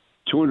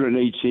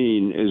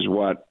 218 is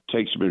what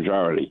takes a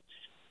majority.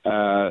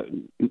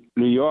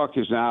 New York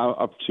is now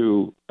up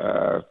to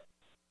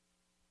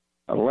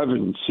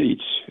 11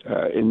 seats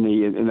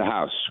in the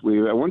House.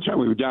 At one time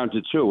we were down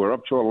to 2. We're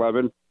up to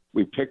 11.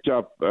 We picked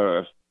up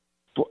 4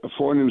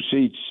 new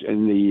seats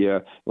in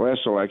the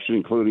last election,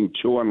 including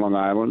 2 on Long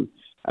Island,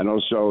 and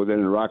also then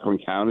in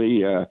Rockland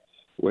County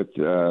with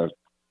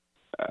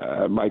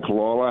Mike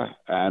Lawler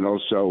and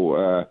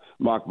also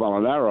Mark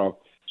Molinaro.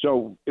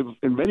 So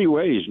in many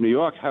ways, New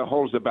York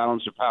holds the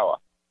balance of power,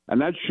 and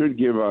that should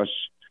give us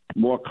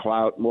more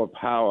clout, more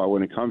power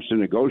when it comes to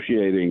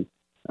negotiating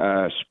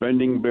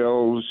spending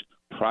bills,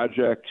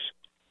 projects.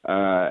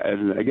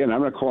 And again,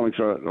 I'm not calling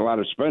for a lot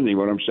of spending.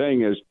 What I'm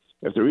saying is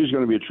if there is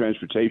going to be a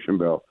transportation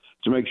bill,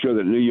 to make sure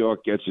that New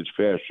York gets its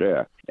fair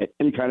share,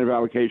 any kind of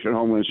allocation of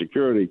Homeland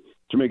Security,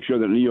 to make sure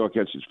that New York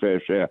gets its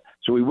fair share.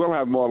 So we will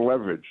have more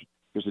leverage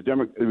because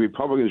the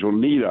Republicans will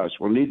need us,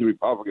 will need the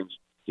Republicans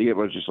to get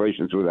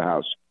legislation through the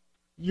House.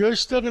 You're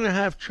still going to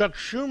have Chuck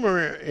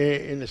Schumer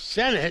in the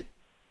Senate,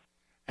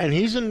 and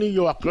he's a New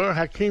Yorker.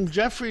 Hakeem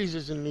Jeffries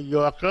is a New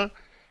Yorker.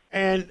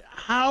 And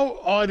how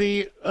are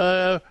the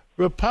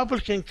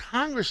Republican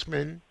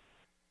congressmen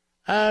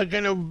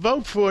going to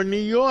vote for New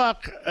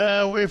York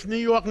if New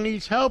York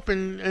needs help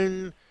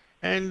and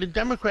the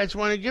Democrats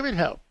want to give it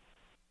help?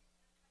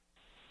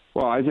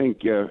 Well, I think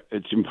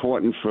it's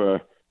important for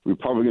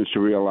Republicans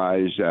to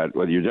realize that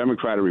whether you're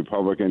Democrat or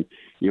Republican,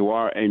 you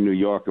are a New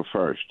Yorker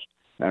first.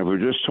 And if we're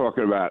just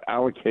talking about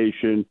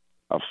allocation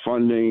of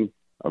funding,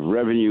 of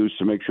revenues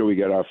to make sure we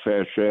get our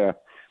fair share,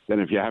 then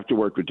if you have to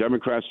work with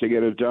Democrats to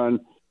get it done,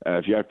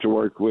 if you have to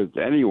work with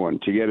anyone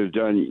to get it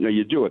done,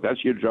 you do it.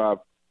 That's your job.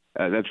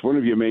 That's one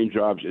of your main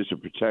jobs, is to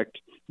protect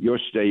your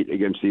state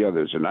against the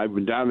others. And I've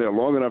been down there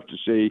long enough to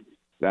see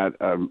that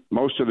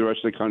most of the rest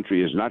of the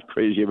country is not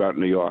crazy about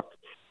New York.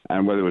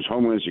 And whether it was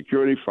Homeland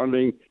Security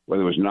funding,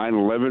 whether it was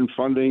 9/11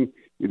 funding,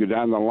 you go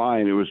down the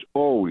line, it was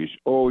always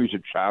a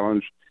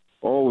challenge,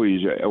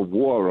 always a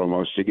war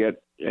almost to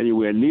get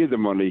anywhere near the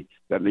money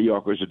that New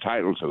York was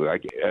entitled to.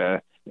 Like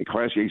a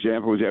classic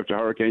example was after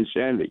Hurricane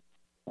Sandy.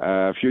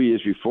 A few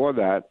years before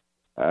that,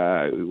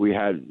 we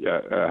had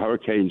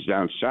hurricanes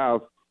down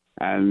south,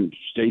 and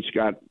states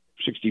got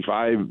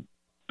 $65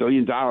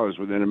 billion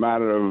within a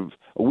matter of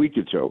a week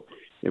or two.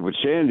 And with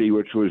Sandy,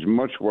 which was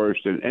much worse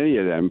than any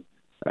of them,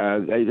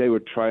 they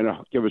were trying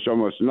to give us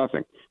almost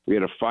nothing. We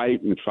had to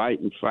fight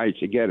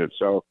to get it.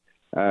 So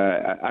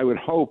I would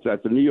hope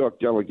that the New York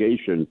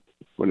delegation,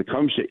 when it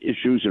comes to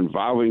issues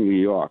involving New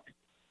York,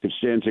 could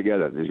stand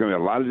together. There's going to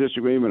be a lot of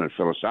disagreement on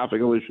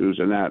philosophical issues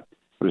and that.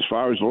 But as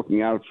far as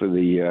looking out for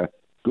the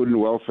good and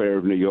welfare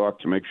of New York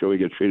to make sure we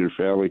get treated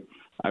fairly,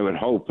 I would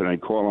hope, and I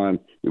call on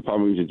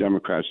Republicans and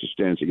Democrats to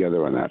stand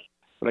together on that.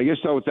 But I guess,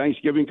 though, with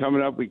Thanksgiving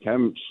coming up, we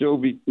have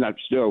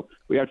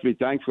to be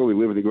thankful. We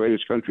live in the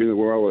greatest country in the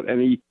world. With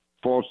any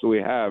faults that we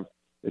have,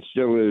 it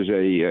still is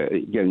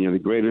the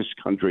greatest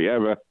country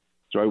ever.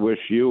 So I wish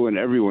you and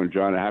everyone,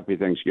 John, a happy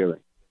Thanksgiving.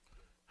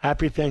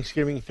 Happy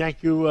Thanksgiving.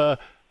 Thank you,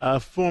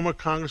 former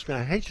Congressman.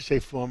 I hate to say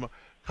former,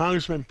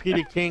 Congressman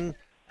Peter King,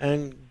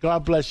 and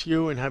God bless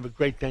you and have a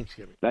great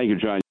Thanksgiving. Thank you,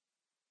 John.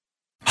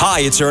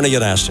 Hi, it's Ernie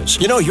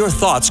Anastas. You know, your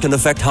thoughts can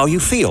affect how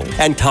you feel,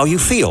 and how you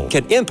feel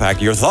can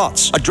impact your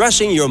thoughts.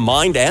 Addressing your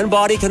mind and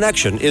body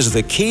connection is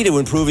the key to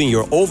improving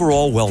your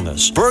overall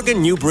wellness. Bergen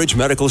Newbridge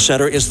Medical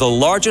Center is the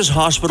largest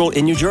hospital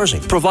in New Jersey,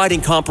 providing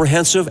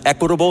comprehensive,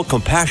 equitable,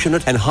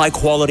 compassionate, and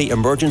high-quality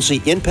emergency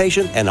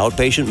inpatient and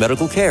outpatient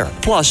medical care,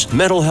 plus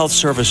mental health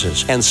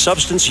services and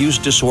substance use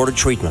disorder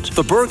treatment.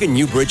 The Bergen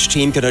Newbridge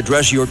team can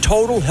address your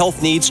total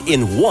health needs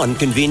in one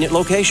convenient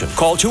location.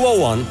 Call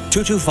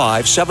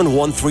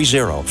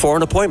 201-225-7130 for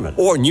an appointment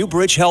or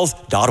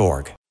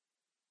newbridgehealth.org.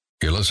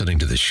 You're listening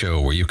to the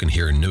show where you can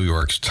hear New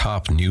York's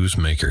top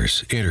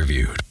newsmakers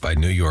interviewed by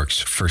New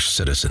York's first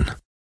citizen.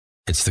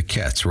 It's the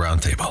Cats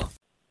Roundtable.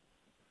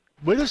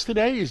 With us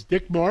today is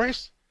Dick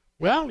Morris.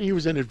 Well, he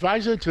was an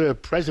advisor to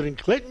President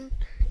Clinton.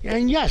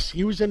 And yes,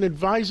 he was an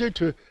advisor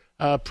to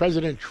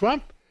President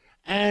Trump.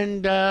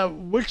 And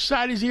which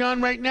side is he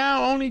on right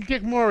now? Only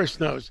Dick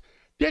Morris knows.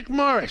 Dick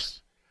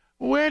Morris,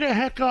 where the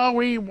heck are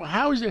we?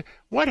 How is it?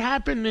 What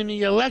happened in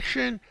the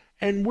election?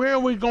 And where are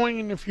we going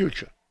in the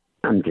future?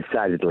 I'm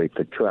decidedly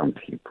for Trump.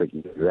 You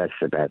couldn't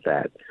rest about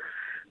that.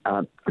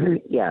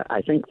 Yeah,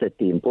 I think that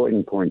the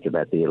important point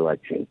about the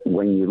election,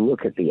 when you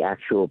look at the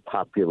actual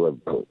popular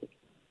vote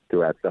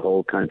throughout the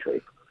whole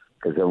country,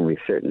 because only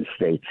certain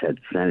states had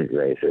Senate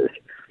races,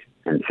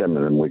 and some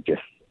of them were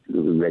just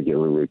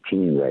regular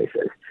routine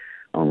races.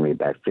 Only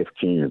about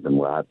 15 of them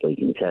were hotly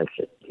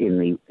contested. In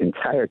the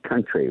entire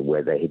country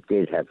where they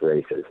did have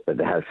races for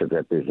the House of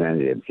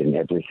Representatives in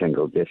every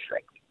single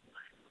district,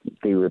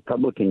 the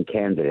Republican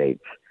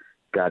candidates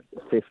got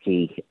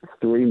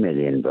 53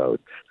 million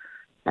votes,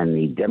 and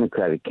the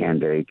Democratic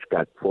candidates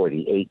got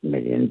 48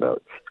 million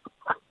votes.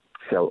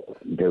 So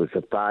there was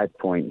a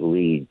 5-point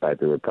lead by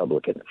the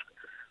Republicans.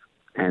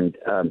 And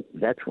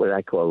that's what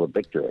I call a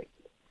victory.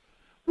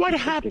 What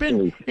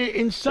happened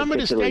in some of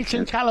the states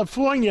in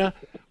California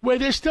where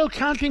they're still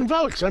counting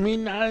votes? I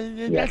mean,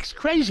 that's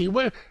crazy.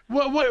 What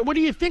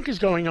do you think is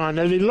going on?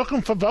 Are they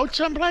looking for votes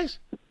someplace?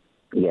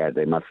 Yeah,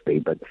 they must be.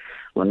 But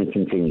let me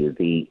continue.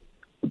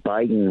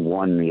 Biden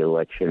won the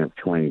election of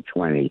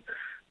 2020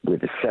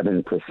 with a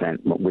 7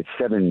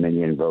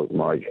 million vote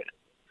margin.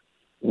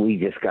 We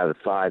just got a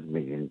 5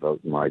 million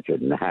vote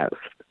margin in the House.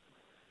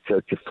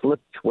 So to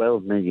flip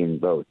 12 million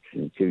votes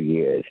in 2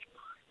 years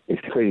is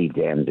pretty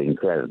damned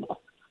incredible.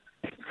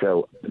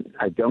 So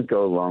I don't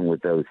go along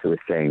with those who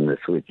are saying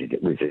this was a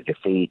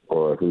defeat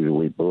or who do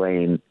we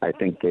blame. I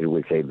think that it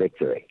was a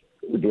victory.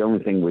 The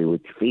only thing we were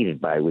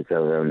defeated by was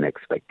our own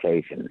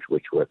expectations,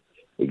 which were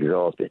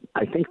exalted.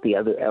 I think the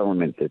other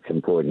element that's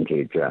important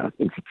here, John,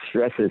 is it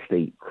stresses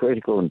the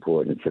critical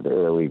importance of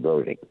early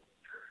voting.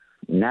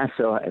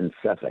 Nassau and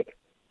Suffolk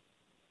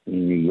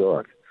in New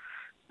York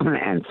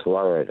and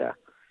Florida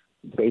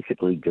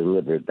basically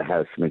delivered the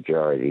House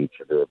majority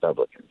to the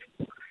Republicans.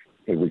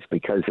 It was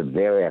because of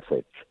their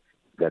efforts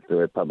that the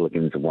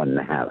Republicans won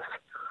the House.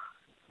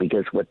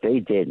 Because what they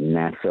did in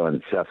Nassau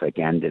and Suffolk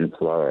and in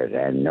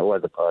Florida and no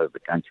other part of the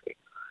country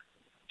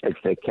is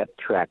they kept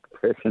track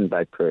person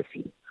by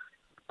person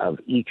of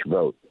each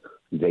vote.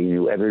 They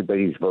knew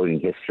everybody's voting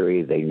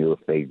history. They knew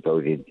if they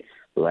voted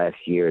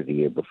last year, the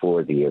year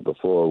before,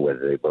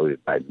 whether they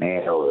voted by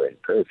mail or in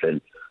person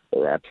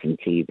or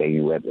absentee. They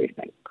knew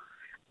everything.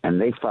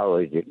 And they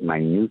followed it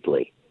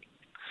minutely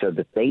so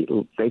that they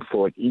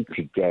fought each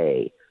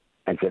day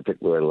as if it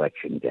were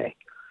election day,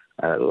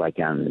 like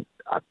on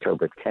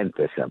October 10th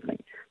or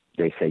something.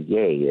 They said,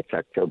 yay, it's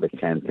October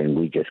 10th, and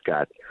we just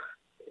got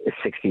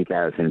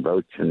 60,000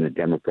 votes, and the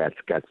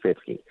Democrats got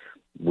 50.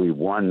 We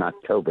won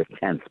October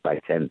 10th by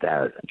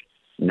 10,000.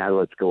 Now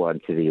let's go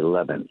on to the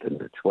 11th and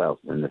the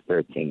 12th and the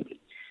 13th.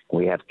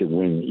 We have to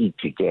win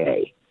each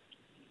day.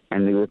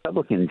 And the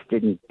Republicans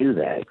didn't do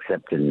that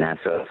except in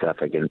Nassau,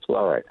 Suffolk, and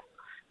Florida.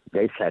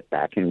 They sat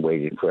back and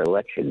waited for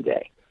Election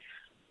Day.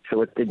 So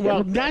what the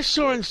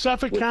Nassau and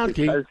Suffolk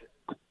County,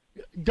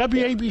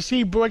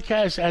 WABC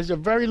broadcast has a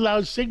very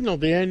loud signal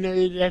there, and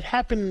that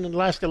happened in the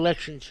last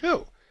election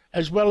too,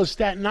 as well as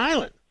Staten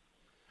Island.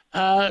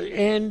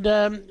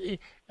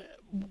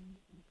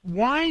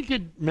 Why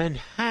did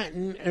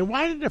Manhattan and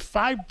why did the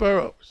 5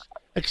 boroughs,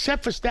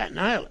 except for Staten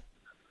Island,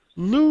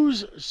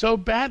 lose so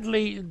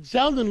badly?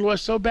 Zeldin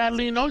lost so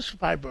badly in those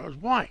 5 boroughs.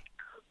 Why?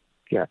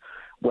 Yeah,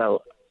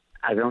 well,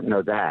 I don't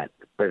know that,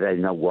 but I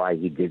know why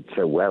he did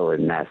so well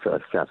in Nassau,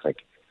 Suffolk,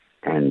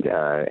 and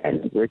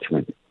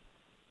Richmond.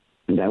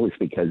 And that was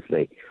because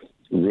they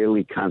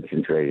really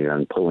concentrated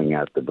on pulling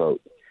out the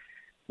vote.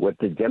 What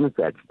the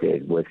Democrats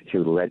did was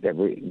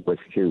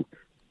to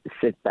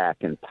sit back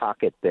and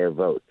pocket their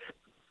votes.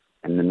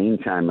 In the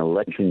meantime,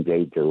 Election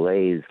Day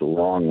delays,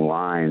 long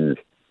lines,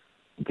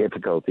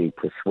 difficulty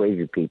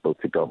persuaded people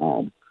to go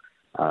home.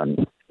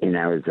 In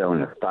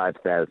Arizona,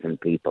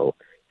 5,000 people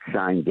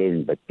signed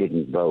in but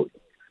didn't vote.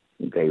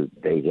 They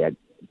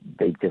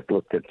just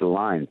looked at the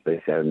lines.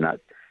 They said, I'm not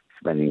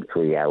spending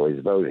 3 hours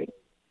voting.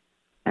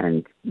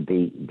 And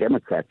the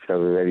Democrats have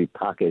already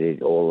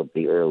pocketed all of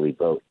the early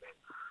votes.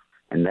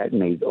 And that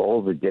made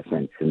all the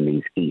difference in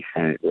these key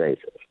Senate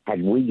races.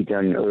 Had we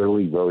done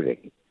early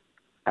voting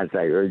as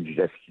I urged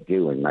us to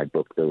do in my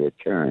book, The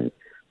Return,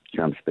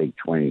 Trump's Big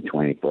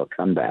 2024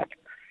 Comeback,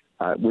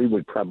 we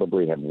would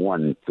probably have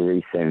won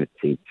 3 Senate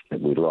seats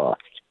that we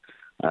lost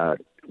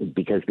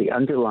because the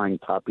underlying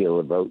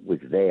popular vote was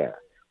there.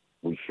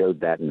 We showed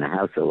that in the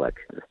House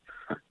elections.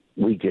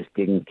 We just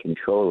didn't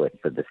control it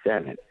for the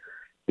Senate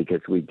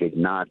because we did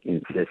not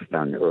insist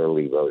on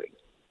early voting.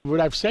 What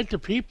I've said to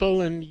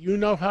people, and you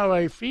know how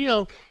I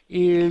feel,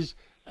 is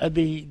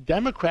the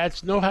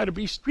Democrats know how to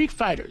be street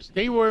fighters.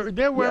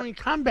 They're wearing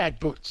combat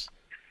boots,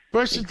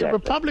 versus the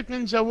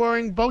Republicans are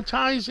wearing bow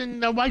ties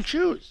and white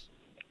shoes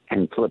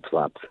and flip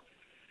flops.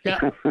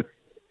 Yeah,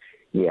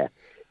 yeah.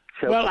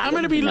 So, well, I'm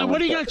going to be. What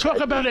are you going to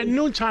talk about at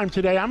noontime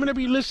today? I'm going to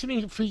be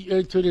listening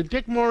to the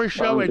Dick Morris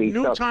show at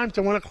noontime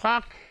to 1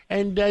 o'clock,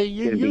 and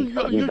you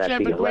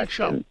have a great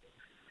show.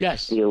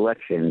 Yes, the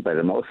election, but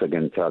I'm also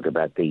going to talk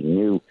about the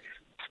new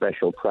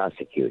special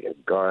prosecutor,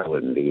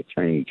 Garland, the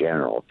Attorney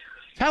General.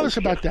 Tell us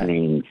about that.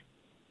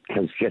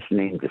 Has just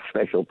named a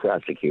special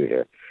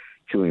prosecutor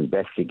to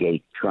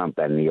investigate Trump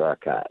and the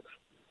archives.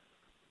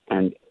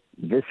 And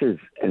this is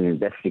an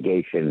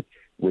investigation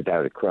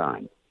without a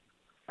crime.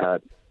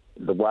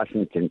 The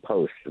Washington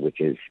Post,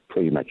 which is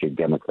pretty much a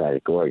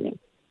Democratic organ,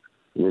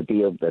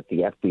 revealed that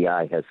the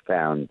FBI has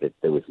found that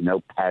there was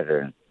no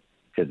pattern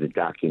to the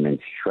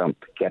documents Trump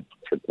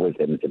took with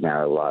him to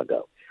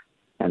Mar-a-Lago,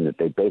 and that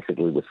they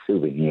basically were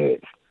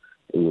souvenirs.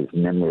 It was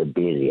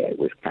memorabilia. It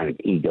was kind of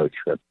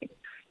ego-tripping.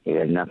 It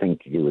had nothing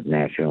to do with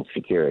national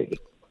security.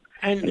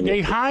 And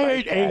they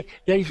hired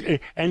the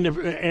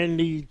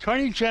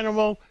Attorney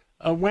General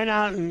went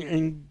out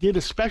and did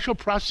a special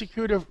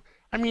prosecutor.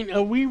 I mean,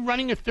 are we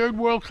running a third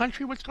world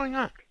country? What's going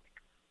on?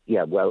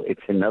 Yeah, well,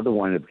 it's another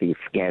one of these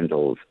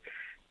scandals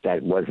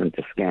that wasn't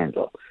a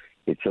scandal.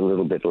 It's a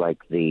little bit like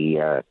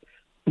the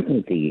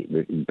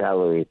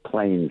Valerie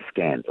Plame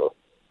scandal,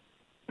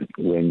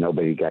 where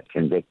nobody got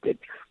convicted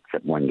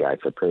except one guy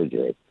for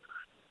perjury.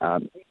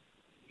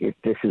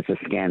 This is a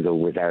scandal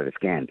without a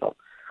scandal.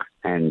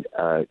 And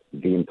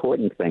the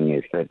important thing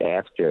is that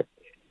after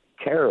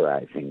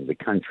terrorizing the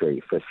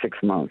country for 6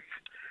 months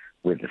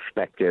with the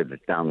specter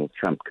that Donald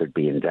Trump could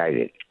be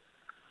indicted,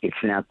 it's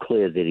now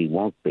clear that he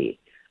won't be,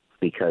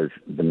 because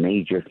the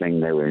major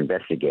thing they were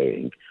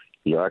investigating,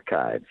 the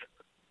archives,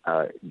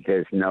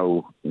 there's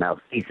no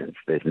malfeasance,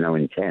 there's no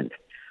intent.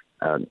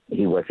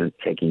 He wasn't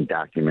taking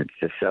documents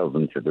to sell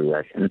them to the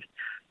Russians.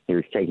 He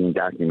was taking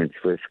documents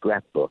for his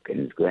scrapbook and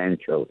his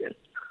grandchildren,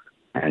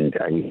 and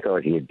he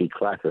thought he had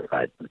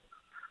declassified them.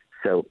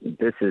 So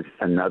this is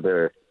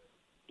another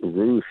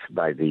ruse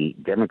by the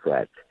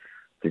Democrats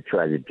to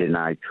try to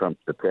deny Trump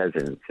the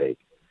presidency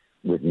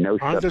with no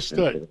substance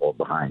at all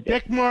behind it.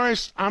 Dick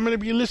Morris, I'm going to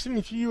be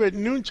listening to you at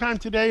noontime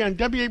today on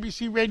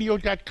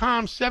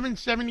WABCRadio.com,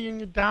 770 in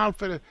your dial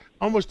for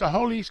almost the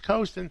whole East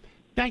Coast. And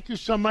thank you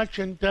so much,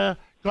 and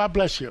God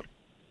bless you.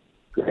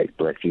 Great.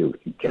 Bless you,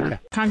 John. Okay.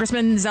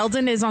 Congressman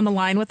Zeldin is on the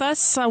line with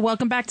us.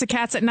 Welcome back to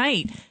Cats at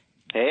Night.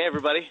 Hey,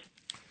 everybody.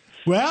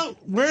 Well,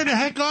 where the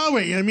heck are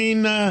we? I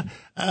mean,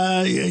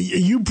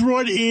 you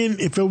brought in,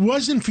 if it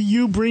wasn't for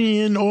you bringing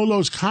in all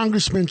those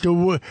congressmen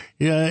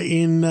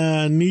in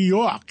New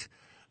York,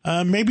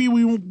 maybe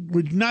we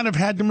would not have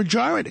had the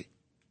majority.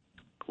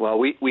 Well,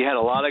 we had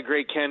a lot of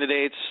great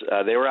candidates.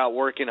 They were out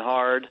working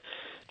hard.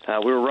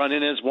 We were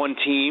running as one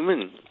team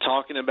and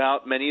talking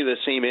about many of the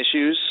same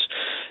issues,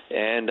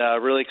 and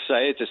really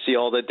excited to see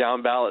all the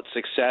down-ballot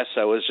success.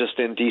 I was just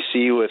in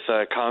D.C. with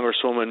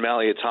Congresswoman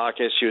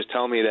Malliotakis. She was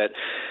telling me that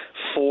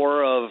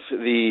 4 of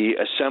the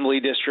assembly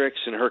districts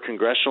in her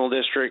congressional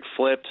district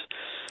flipped.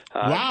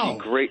 Wow.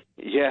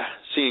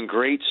 Seeing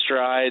great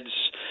strides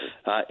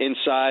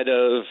inside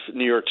of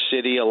New York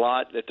City, a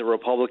lot that the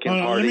Republican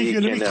Party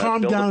Let me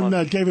calm down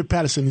David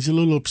Paterson. He's a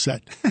little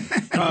upset.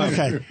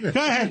 Okay. Go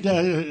ahead.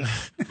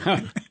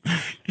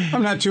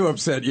 I'm not too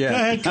upset yet. Go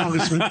ahead,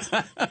 Congressman.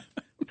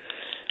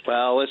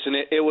 Well, listen,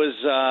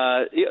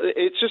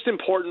 it's just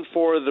important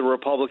for the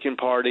Republican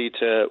Party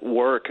to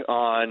work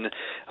on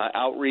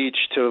outreach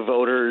to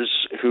voters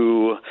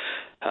who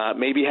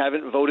maybe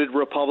haven't voted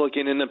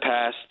Republican in the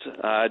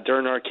past.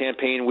 During our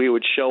campaign, we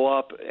would show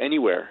up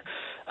anywhere.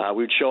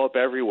 We would show up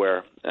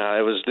everywhere.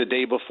 It was the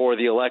day before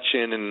the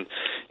election, and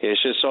you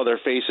just saw their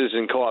faces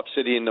in Co-op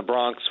City in the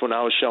Bronx when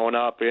I was showing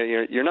up.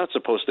 You're not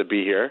supposed to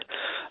be here.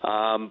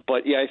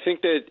 But, yeah, I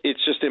think that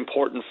it's just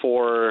important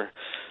for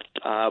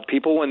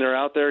people when they're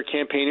out there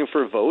campaigning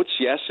for votes.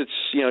 Yes, it's,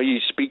 you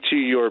speak to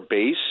your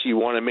base. You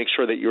want to make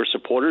sure that your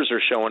supporters are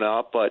showing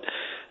up, but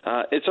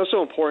it's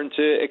also important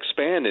to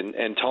expand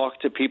and talk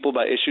to people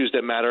about issues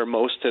that matter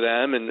most to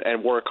them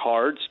and work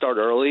hard, start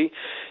early,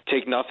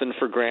 take nothing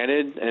for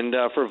granted. And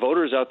for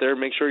voters out there,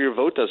 make sure your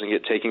vote doesn't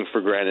get taken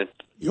for granted.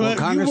 Well,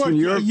 Congressman,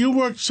 you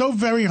worked so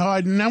very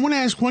hard, and I want to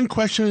ask one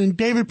question. And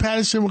David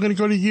Paterson, we're going to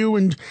go to you,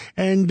 and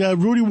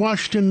Rudy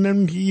Washington,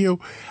 then to you.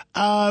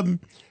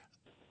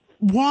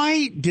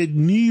 Why did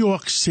New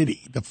York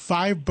City, the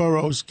 5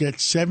 boroughs, get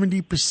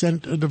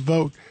 70% of the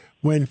vote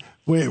when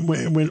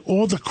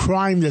all the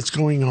crime that's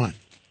going on?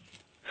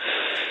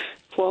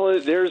 Well,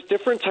 there's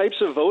different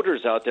types of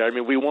voters out there. I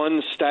mean, we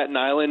won Staten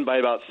Island by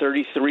about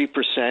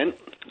 33%.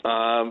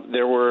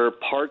 There were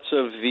parts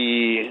of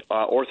the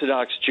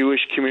Orthodox Jewish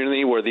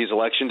community where these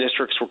election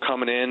districts were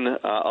coming in.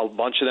 A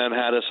bunch of them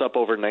had us up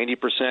over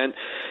 90%.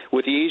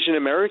 With the Asian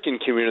American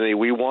community,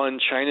 we won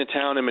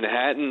Chinatown and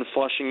Manhattan,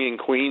 Flushing and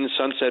Queens,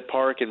 Sunset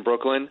Park and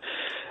Brooklyn.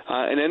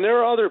 And then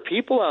there are other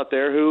people out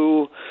there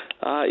who,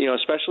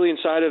 especially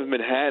inside of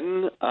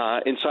Manhattan,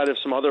 inside of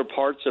some other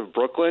parts of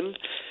Brooklyn,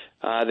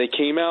 they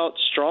came out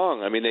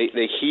strong. I mean,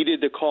 they heeded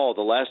the call.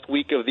 The last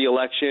week of the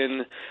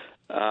election,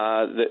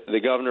 the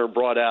governor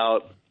brought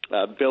out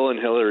Bill and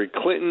Hillary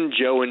Clinton,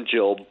 Joe and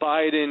Jill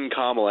Biden,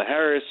 Kamala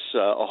Harris,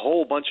 a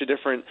whole bunch of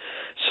different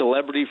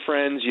celebrity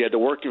friends. You had the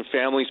Working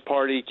Families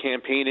Party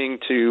campaigning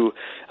to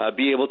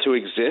be able to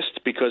exist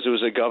because it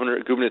was a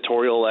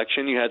gubernatorial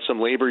election. You had some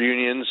labor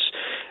unions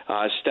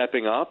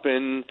stepping up,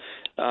 and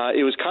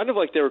it was kind of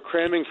like they were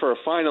cramming for a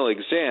final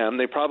exam.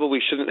 They probably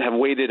shouldn't have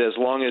waited as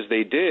long as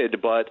they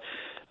did, but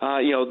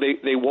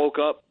they woke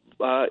up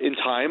in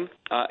time.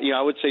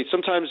 I would say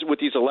sometimes with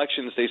these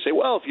elections, they say,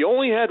 well, if you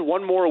only had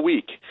one more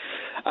week.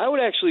 I would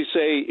actually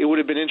say it would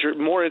have been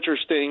more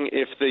interesting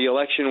if the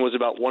election was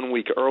about 1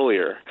 week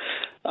earlier.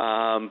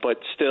 But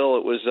still,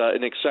 it was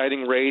an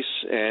exciting race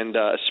and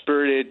a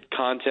spirited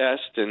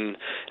contest, and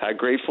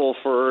grateful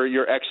for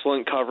your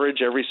excellent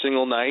coverage every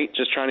single night,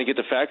 just trying to get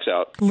the facts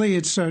out. Lee,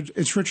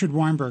 it's Richard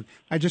Weinberg.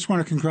 I just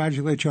want to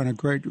congratulate you on a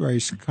great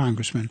race,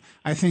 Congressman.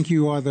 I think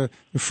you are the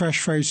fresh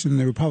face in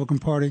the Republican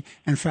Party.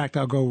 In fact,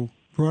 I'll go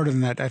broader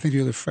than that. I think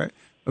you're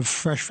a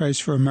fresh face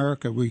for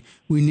America. We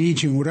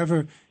need you. And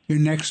whatever your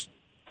next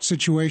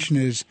situation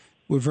is,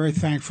 we're very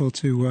thankful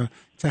to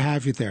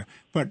have you there.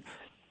 But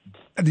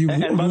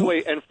and by the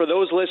way, and for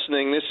those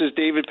listening, this is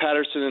David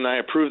Patterson, and I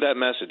approve that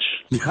message.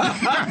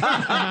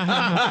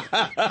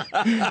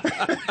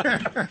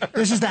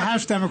 This is the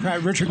House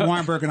Democrat, Richard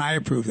Weinberg, and I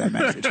approve that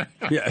message.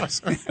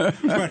 Yes.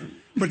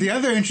 But the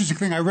other interesting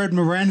thing, I read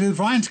Miranda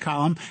Devine's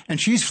column, and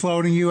she's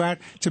floating you out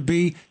to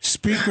be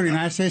Speaker of the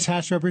United States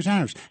House of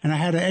Representatives. And I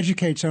had to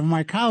educate some of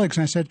my colleagues,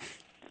 and I said,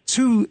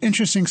 two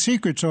interesting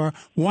secrets are,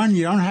 one,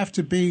 you don't have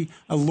to be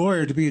a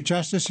lawyer to be a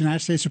justice in the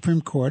United States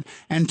Supreme Court,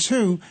 and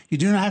two, you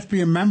do not have to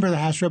be a member of the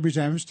House of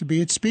Representatives to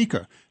be its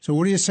Speaker. So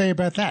what do you say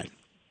about that?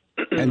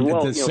 And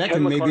the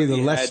second may be the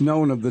less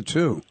known of the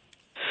two.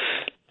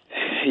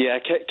 Yeah,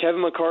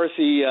 Kevin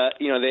McCarthy,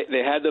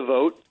 they had the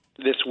vote.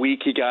 This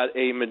week, he got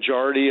a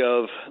majority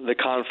of the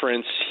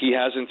conference. He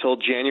has until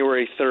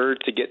January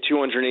 3rd to get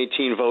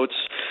 218 votes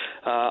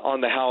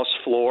on the House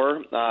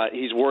floor.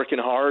 He's working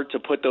hard to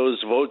put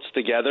those votes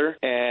together,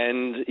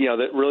 and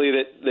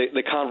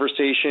the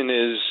conversation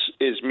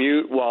is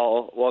mute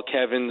while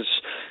Kevin's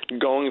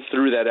going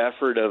through that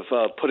effort of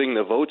putting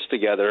the votes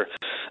together.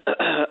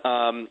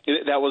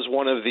 That was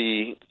one of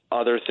the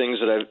other things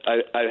that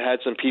I've had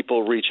some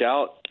people reach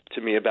out to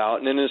me about.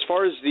 And then as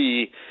far as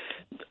the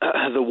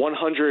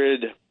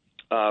 100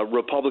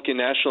 Republican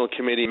National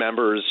Committee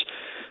members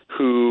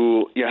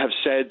who have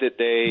said that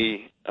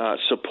they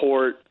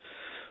support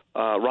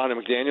Ronna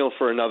McDaniel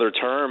for another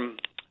term,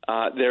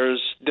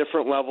 there's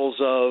different levels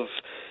of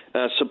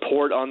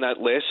support on that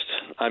list.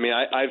 I mean,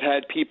 I've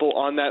had people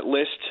on that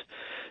list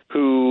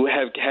who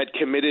have had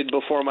committed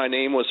before my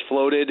name was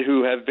floated,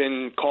 who have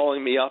been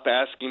calling me up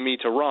asking me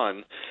to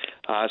run.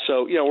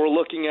 So we're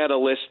looking at a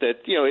list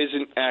that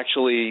isn't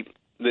actually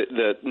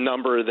the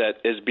number that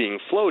is being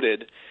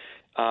floated.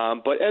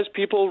 But as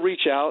people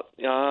reach out,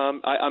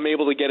 I'm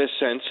able to get a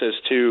sense as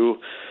to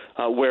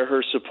where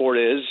her support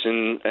is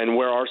and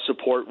where our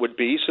support would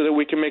be so that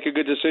we can make a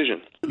good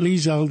decision. Lee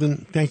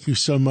Zeldin, thank you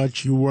so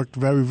much. You worked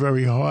very,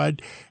 very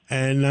hard,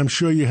 and I'm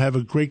sure you have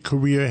a great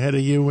career ahead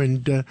of you,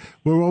 and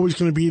we're always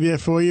going to be there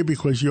for you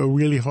because you're a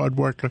really hard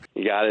worker.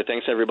 You got it.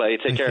 Thanks, everybody.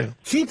 Take care.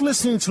 Keep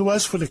listening to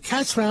us for the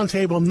Cats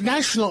Roundtable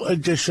National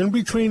Edition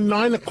between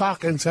 9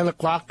 o'clock and 10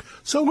 o'clock,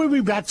 so we'll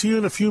be back to you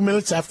in a few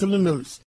minutes after the news.